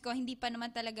events ko, hindi pa naman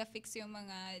talaga fix yung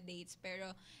mga dates.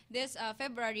 Pero this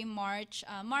February, March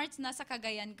nasa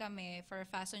Cagayan kami for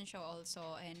fashion show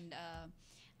also. And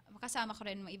makasama ko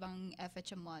rin mga ibang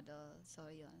FHM model. So,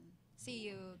 yun. See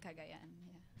you, Cagayan.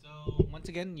 Yeah. So, once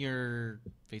again, your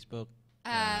Facebook?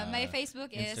 My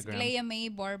Facebook is Instagram. Glea May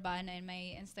Borban and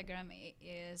my Instagram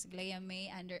is Glea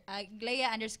 _May.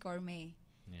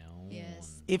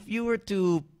 Yes. If you were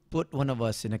to put one of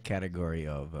us in a category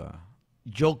of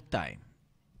joke time,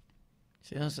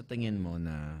 sino sa tingin mo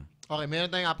na... Okay,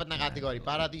 meron tayong 4 na category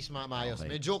para at least maayos.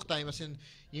 Okay. May joke time, as in,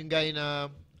 yung guy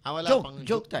na... wala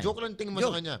Joke time. Joke lang tingin mo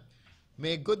sa kanya.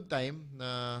 May good time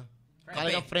na...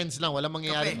 Talagang friends lang, walang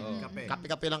mangyayari.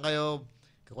 Kape-kape lang kayo.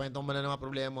 Kukwento mo na ng mga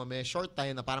problema mo. May short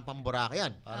time na parang pamburaka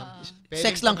yan.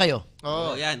 Sex lang kayo.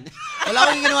 Oo, yan.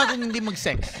 Wala akong ginawa kung hindi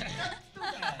mag-sex.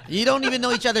 You don't even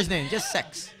know each other's name. Just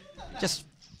sex.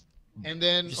 And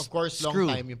then, of course, long screw.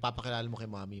 time, yung papakilala mo kay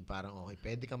mommy, parang okay,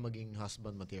 pwede kang maging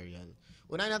husband material.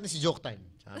 Unahin natin si joke time.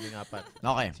 Sa aming 4.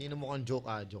 Okay. Sino mo kang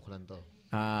joke? Joke lang to.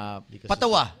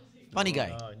 Patawa. Funny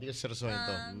guy. Hindi ka seryosohin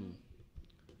to.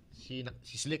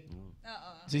 Si Slick.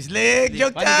 Si Slick,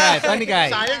 joke Funny guy.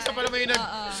 Sayang sa pala may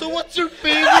So what's your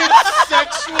favorite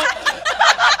sexual...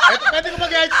 Pwede ko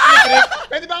mag-edit Slick Rick?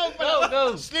 Pwede ba ako pala? Go.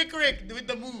 Slick Rick with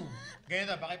the move. Ganyan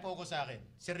na, pakifocus sa akin.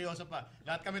 Seryoso pa.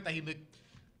 Lahat kami tahimik.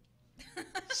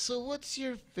 So what's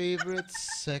your favorite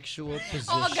sexual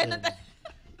position? Ganun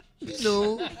You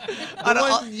know,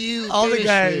 all the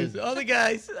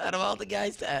guys, out of all the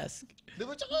guys to ask.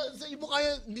 Diba, tsaka sa ibo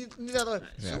kaya, hindi natin.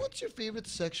 So what's your favorite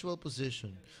sexual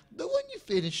position? The one you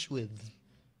finish with.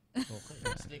 Okay.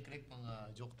 Slick Rick,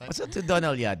 mga joke time. What's up to Don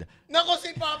Aliad? Nako,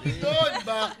 si Papi Don!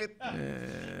 Bakit?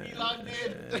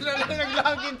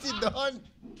 Naglagin si Don.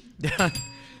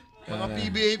 Mga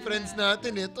PBA friends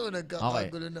natin, ito,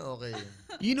 nagkakagulo na okay.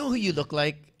 You know who you look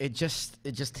like? It just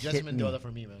hit Jasmine me. Dola for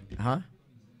me, man. Huh?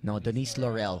 No, Denise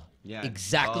Laurel. Yeah.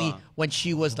 Exactly when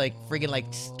she was like friggin' like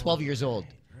 12 years old.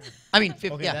 I mean,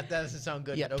 15, Okay, yeah. that doesn't sound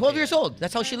good. Yeah, but 12 okay. years old.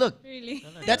 That's how she looked. Really?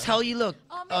 That's how you look.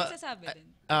 Oh, may nagsasabi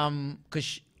din.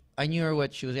 Because I knew her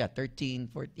what she was, 13,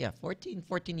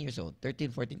 14 years old.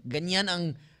 13, 14. Ganyan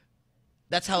ang,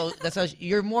 that's how,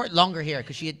 you're more longer hair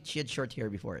because she had short hair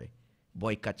before.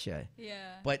 Boy cut siya.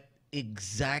 Yeah. But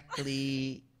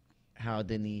exactly how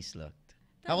Denise looked.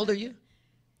 How old are you?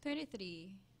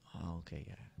 23. Oh, okay,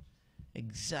 yeah.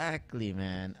 Exactly,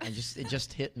 man. It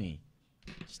just hit me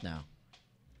just now.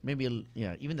 Maybe,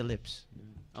 yeah, even the lips.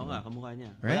 Oo nga, kamukha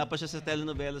niya. Right? Wala pa siya sa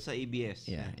telenovela sa ABS.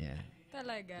 Yeah.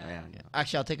 Talaga. Ayan. Yeah.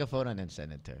 Actually, I'll take a photo and then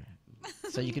send it to her.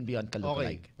 So you can be on Okay.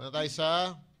 Kalukalig. Punta tayo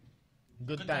sa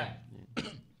good time.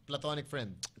 Platonic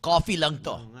friend. Coffee lang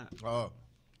to. Oo nga. Oo.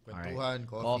 Kwentuhan,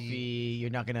 coffee. Coffee, you're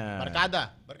not gonna...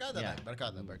 Barkada. Yeah.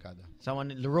 Barkada.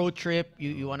 Someone, the road trip,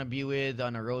 you want to be with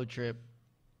on a road trip.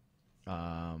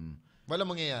 Walang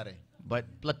mangyayari. But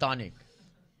platonic.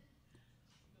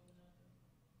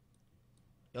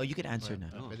 Oh, you can answer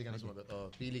na. Pwede ka na sumagot.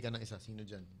 Pili ka ng isa. Sino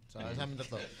dyan? Sa amin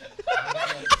tatlo.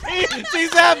 Si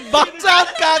Sam! Box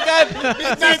out kagad!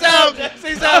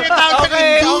 Si Sam!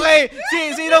 Okay.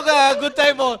 Sino ka? Good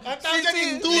time mo. Ang tawag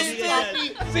dyan, induced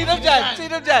coffee. Sino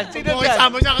dyan? Okay,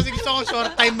 sama siya kasi gusto ko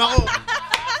short time ako.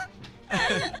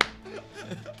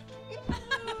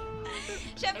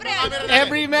 Siyempre,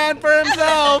 Every man for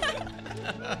himself!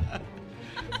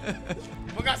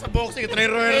 Baga sa boxing, ito na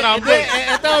yung Royal Rumble.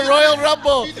 Ito, Royal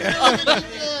Rumble!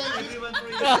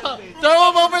 Throw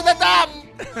him over the top!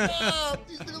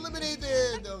 He's been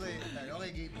eliminated.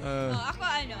 Okay, Gabe. ako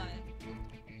ano?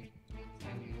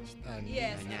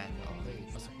 Yes. Okay,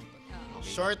 pasok mo.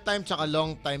 Short time tsaka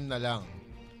long time na lang.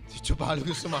 Si Chupalo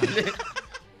gusto sumali.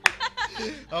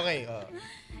 Okay,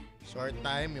 short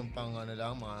time, yung pang ano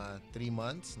lang, mga 3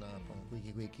 months na pang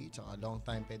quickie. Tsaka long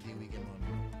time, pwede weekend mo.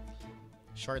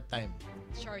 Short time.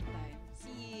 Short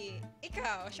time.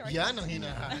 Ikaw, short Yan time. ang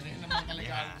hinahanap. Yan naman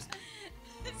talaga.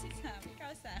 Si Sam.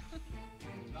 Ikaw, Sam.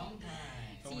 Long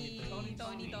time.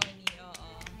 Tony,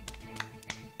 oo.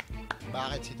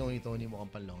 Bakit si Tony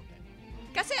mukhang pang long time?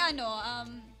 Kasi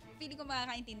feeling ko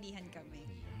makakaintindihan kami.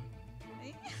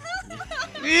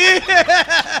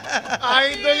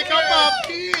 Idol ka,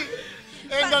 papi!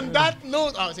 And on that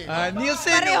note,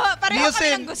 Nielsen, Pareho kami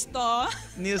ng gusto.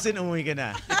 Nielsen, umuwi ka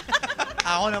na.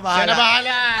 Ako na bahala. Siya na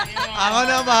bahala. Ako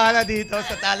na bahala dito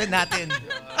sa talent natin.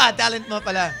 Talent mo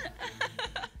pala.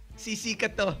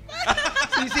 Sisikat to.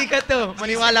 Sisikat to.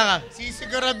 Maniwala ka.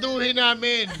 Sisiguraduhin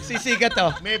namin. Sisikat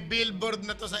to. May billboard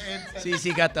na to sa EDSA.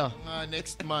 Sisikat to.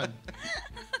 Next month.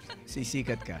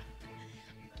 Sisikat ka.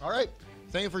 All right.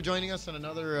 Thank you for joining us on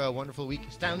another wonderful week.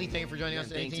 Stanley, thank you for joining us.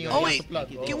 Oh wait,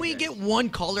 can we get one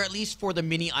caller at least for the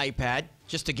mini iPad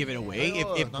just to give it away?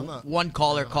 If one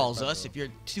caller calls us, if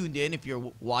you're tuned in, if you're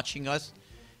watching us,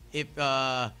 if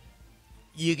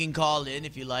you can call in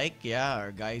if you like. Yeah,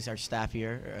 our guys, our staff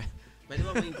here. Pwede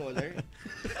ba maging caller?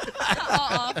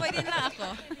 Oo, pwede na ako.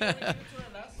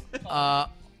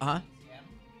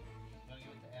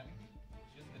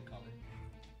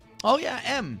 Oh yeah,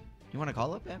 M. You want to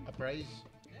call up M? A prize?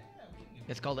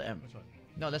 Let's call the M.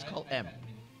 No, let's call M.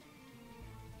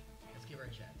 Let's give her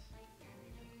a chance.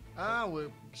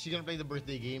 She's gonna play the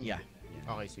birthday game? Yeah.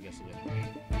 Okay, sige.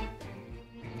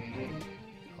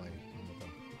 Okay.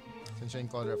 Sunshine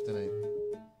caller of tonight.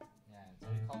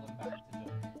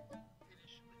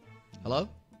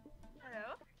 Hello?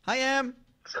 Hello? Hi, M.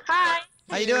 Hi.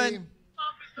 How you doing?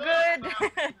 Good.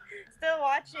 Still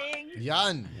watching.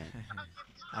 Yan.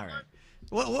 All right.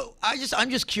 Well, I'm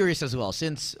just curious as well,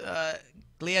 since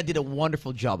Leah did a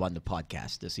wonderful job on the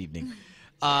podcast this evening.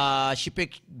 She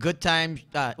picked good time.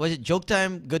 Was it joke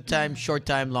time, good time, short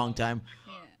time, long time?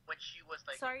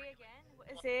 Sorry again. What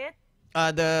is it?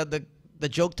 The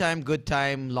joke time, good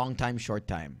time, long time, short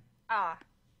time.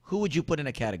 Who would you put in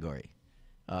a category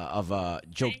of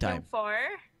joke time? Four.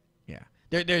 Yeah.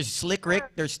 There's Slick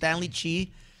Rick. There's Stanley Chi.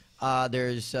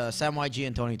 There's Sam YG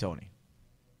and Tony.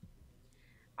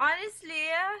 Honestly,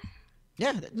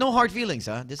 yeah, no hard feelings,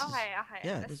 huh? This okay. is,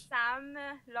 yeah, Sam,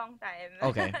 long time.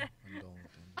 Okay.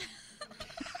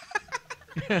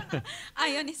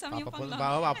 Ayaw ni Sam yung pang-long.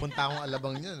 Papunta akong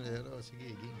alabang niyan. Pero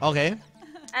sige. Okay.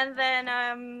 And then,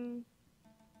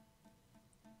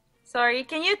 sorry,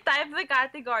 can you type the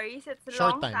categories? It's a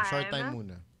long time. Short time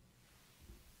muna.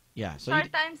 Yeah. So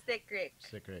short time, Slick Rick.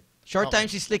 Short time,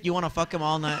 she's slick. You want to fuck him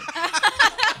all night?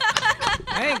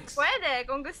 Thanks. Pwede,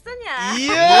 kung gusto niya.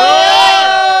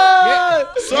 Yeah!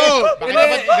 So,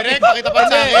 pakita pa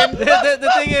sa akin. The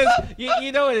thing is,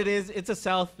 you know what it is? It's a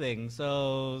South thing.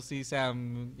 So, si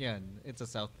Sam, yan, it's a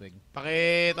South thing.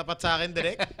 Pakitapat sa akin,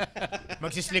 direct.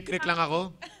 Magsislick Rick lang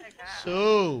ako.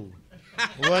 So,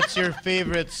 what's your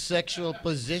favorite sexual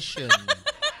position?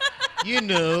 You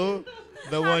know,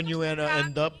 the one you wanna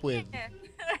end up with.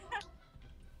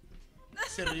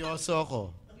 Seryoso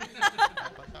ako.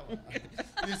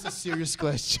 This is a serious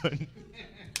question.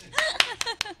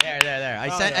 There.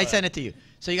 I sent it to you.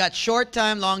 So you got short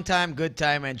time, long time, good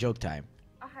time, and joke time.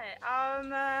 Okay,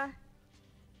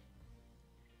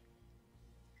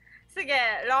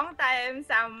 sige, long time,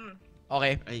 Sam.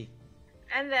 Okay.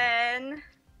 And then,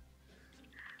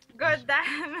 good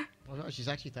time. Oh no, she's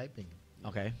actually typing.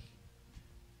 Okay.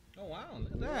 Oh wow,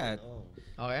 look at that.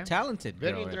 Okay. Talented.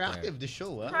 Very girl interactive, right the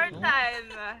show, huh? Short time.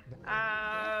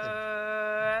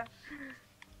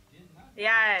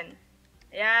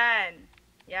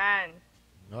 Yan.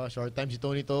 Oh, short time si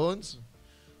Tony Tones.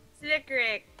 Slick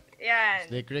Rick. Yan.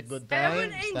 Slick Rick, good time.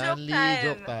 Stanley,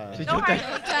 joke time. No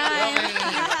hard time.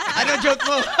 Ano joke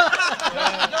mo?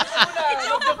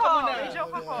 Joke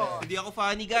ako. Hindi ako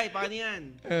funny guy. Paano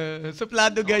yan?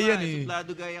 Suplado guy yan eh.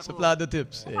 Suplado guy ako. Suplado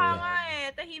tips. Mukha nga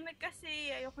eh. Tahimik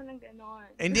kasi. Ayoko ng ganon.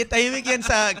 Hindi, tahimik yan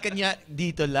sa kanya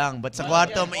dito lang. But sa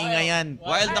kwarto, maingay yan.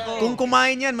 Wild ako. Kung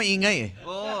kumain yan, maingay eh.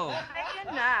 Oo. Ayan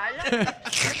na. Alam mo.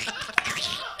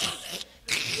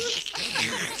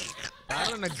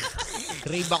 Parang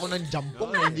nag-crave ako ng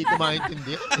jampong na hindi ko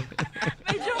maintindihan.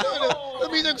 Medyo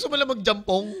Sabi na gusto mo lang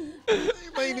mag-jampong.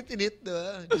 Mainit-init,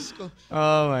 diba? Diyos ko.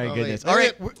 Oh my goodness. All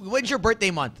right, when's your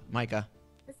birthday month, Micah?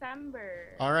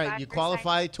 December. All right, you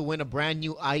qualify to win a brand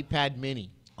new iPad mini.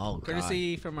 Oh, God.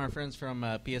 Courtesy from our friends from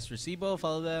PS Recibo.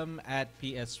 Follow them at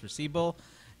PS Recibo.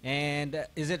 And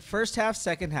is it first half,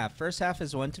 second half? First half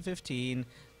is 1 to 15.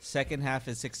 Second half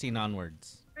is 16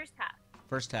 onwards. First half.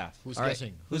 First half. Who's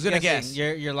guessing? Who's gonna guess?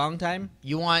 Your long time?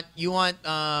 You want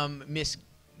Miss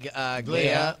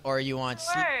Glea or you want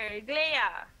Sure,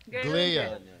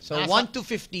 Glea. So 1 to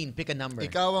 15, pick a number.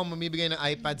 Ikaw ang mamibigay ng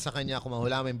iPad sa kanya kung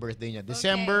mahula mo yung birthday niya.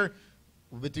 December,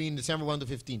 between December 1 to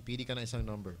 15, pili ka na isang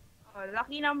number. Oh,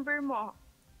 lucky number mo.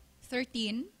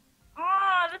 13.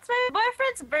 Oh, that's my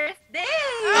boyfriend's birthday.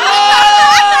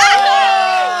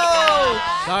 Oh!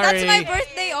 That's my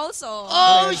birthday also.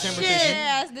 Oh, shit.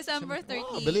 Yes, December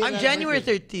 13th. I'm January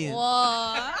 13th.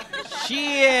 Wow.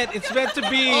 Shit, it's meant to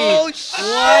be. Oh, shit.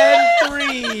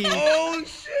 1-3. Oh,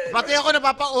 shit. Pati ako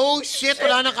oh shit,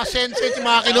 wala nang kasense yung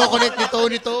mga kino-connect ni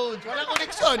Tony Tones. Walang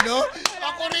connection, no?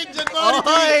 Ako rin dyan,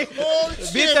 pare. Oh,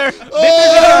 shit. Bitter.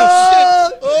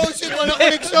 Oh, shit, walang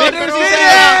connection.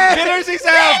 Bitter si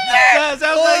Sam. Sounds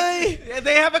like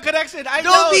they have a connection. I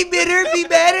know. Don't be bitter, be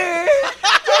better.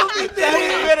 Don't be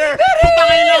bitter. Puta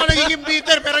kayo lang ako nagiging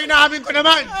bitter, pero inaamin ko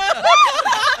naman.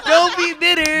 Don't be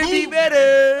bitter, be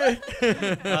better.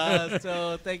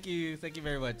 So thank you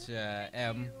very much,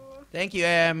 M. Thank you,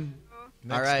 Em.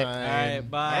 All right. All right,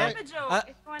 bye. I have a joke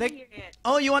if you want to hear it.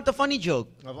 Oh, you want the funny joke?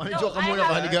 Funny joke ka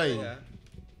muna, funny guy.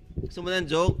 Gusto mo ng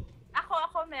joke?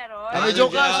 Ako meron. Ano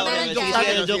joke ka?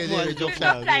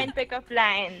 Pick up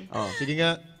line. Oh. Sige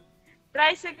nga.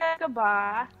 Tricycle ka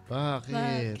ba?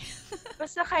 Bakit?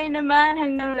 Pasakay naman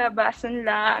hanggang labasan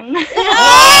lang.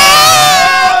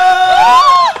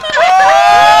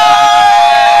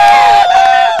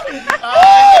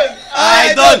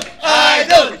 Idol!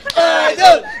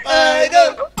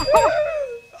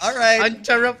 All right. Ang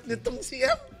charap nitong si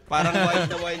M. Parang wild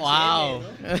na wild Wow.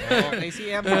 si M. Okay, si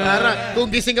M. Para, kung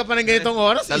gising ka pa ng ganitong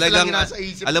oras, Talagang, isa lang nasa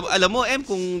isip. alam mo, M,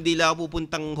 kung di lang ako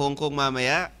pupuntang Hong Kong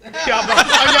mamaya. Ang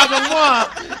yabang mo, ha?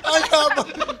 Ang yabang.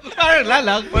 Parang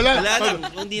lalag. Wala lang.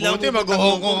 Kung di lang Buti,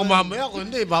 mag-Hong Kong ka mamaya. Kung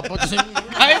hindi, papatusin.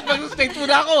 Kahit mag-stay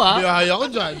tuna ako, ha? Biyaya ko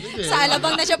dyan. Sa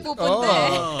Alabang na siya pupunta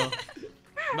eh.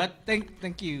 But thank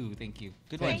you.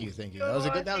 Good one. Thank you.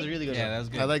 That was really good. Yeah, that was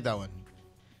good. I like that one.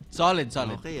 Solid.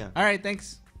 Okay, yeah. All right,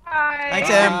 thanks. Bye. Thanks,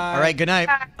 Em. All right, good night.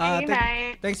 Good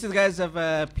night. Thanks to the guys of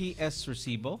PS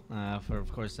Recibo for,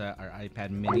 of course, our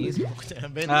iPad minis.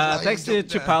 Thanks to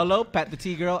Chipaulo, Pat the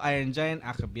T-Girl, Iron Giant,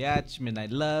 Akabiach,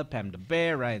 Midnight Love, Pam the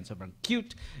Bear, Ryan Sobrang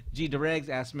Cute, G the Regs,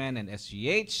 Assman, and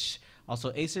SGH.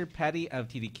 Also, Acer, Patty of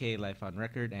TDK, Life on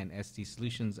Record, and ST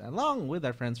Solutions, along with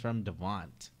our friends from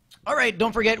Devant. All right,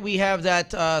 don't forget we have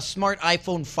that smart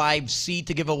iPhone 5C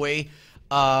to give away.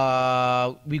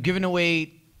 We've given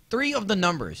away 3 of the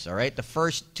numbers, all right? The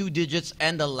first 2 digits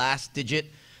and the last digit.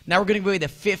 Now we're going to give away the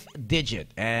 5th digit.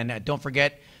 And don't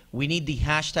forget, we need the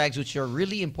hashtags, which are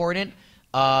really important.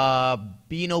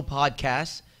 Bino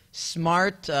Podcast,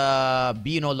 Smart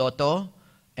Bino Lotto,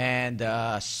 and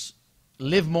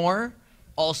Live More.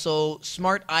 Also,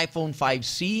 Smart iPhone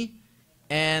 5C.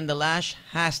 And the last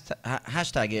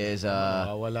hashtag is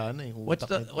wala na eh. what's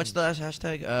the last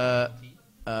hashtag?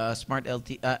 Smart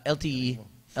LTE.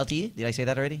 LTE? Did I say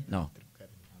that already? No.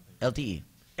 LTE.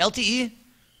 LTE.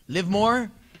 Live More.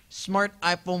 Smart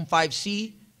iPhone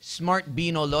 5C. Smart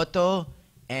Bino Lotto.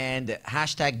 And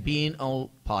hashtag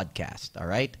Bino Podcast. All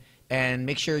right. And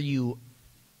make sure you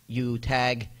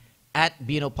tag at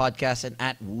Bino Podcast and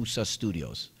at Wusa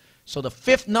Studios. So the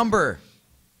 5th number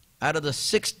out of the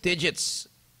 6 digits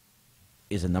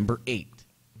is a number 8.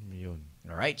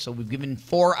 All right, so we've given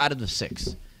 4 out of the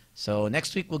 6. So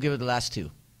next week we'll give it the last 2,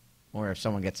 or if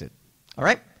someone gets it. All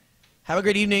right, have a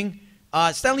great evening.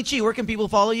 Stanley Chi, where can people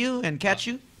follow you and catch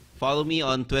you? Follow me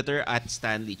on Twitter at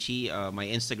Stanley Chi. My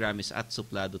Instagram is at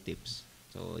Suplado Tips.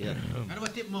 So, yeah. Ano ba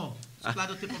tip mo?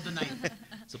 Suplado tip of the night.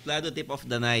 Suplado tip of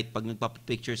the night. Pag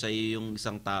nagpa-picture sa'yo yung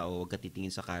isang tao, huwag ka titingin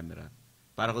sa camera.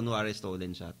 Para kunwari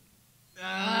stolen shot.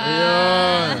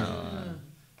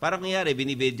 Para kunyari,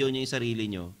 binivideo nyo yung sarili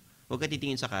nyo, huwag ka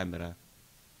titingin sa camera.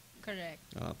 Correct.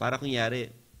 Para kunyari,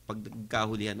 pag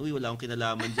kahulihan, uy, wala akong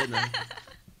kinalaman dyan.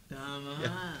 Tama.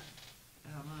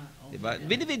 Tama. Okay. Diba?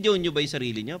 Binivideo nyo ba yung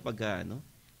sarili nyo pagka ano?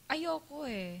 Ayoko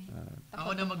eh.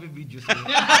 Ako na magbe-video sa'yo.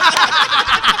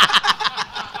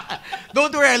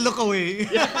 Don't worry, I'll look away.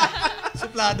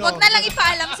 Suplado. Huwag na lang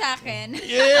ipaalam sa akin.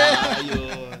 Yeah!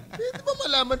 Ayun. Pwede ba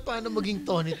malaman paano maging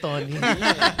Tony?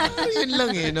 Yun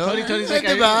lang eh, no? Tony's like,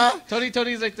 diba?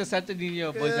 Tony's like the Santa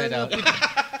Nino Boys Night Out.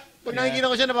 Pag nakikita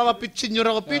ko siya, napapapitchinyor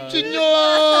ako.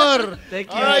 Pitchinyor!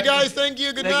 Thank you. Alright guys, thank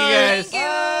you. Good night. Thank you guys. Thank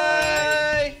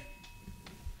you. Bye!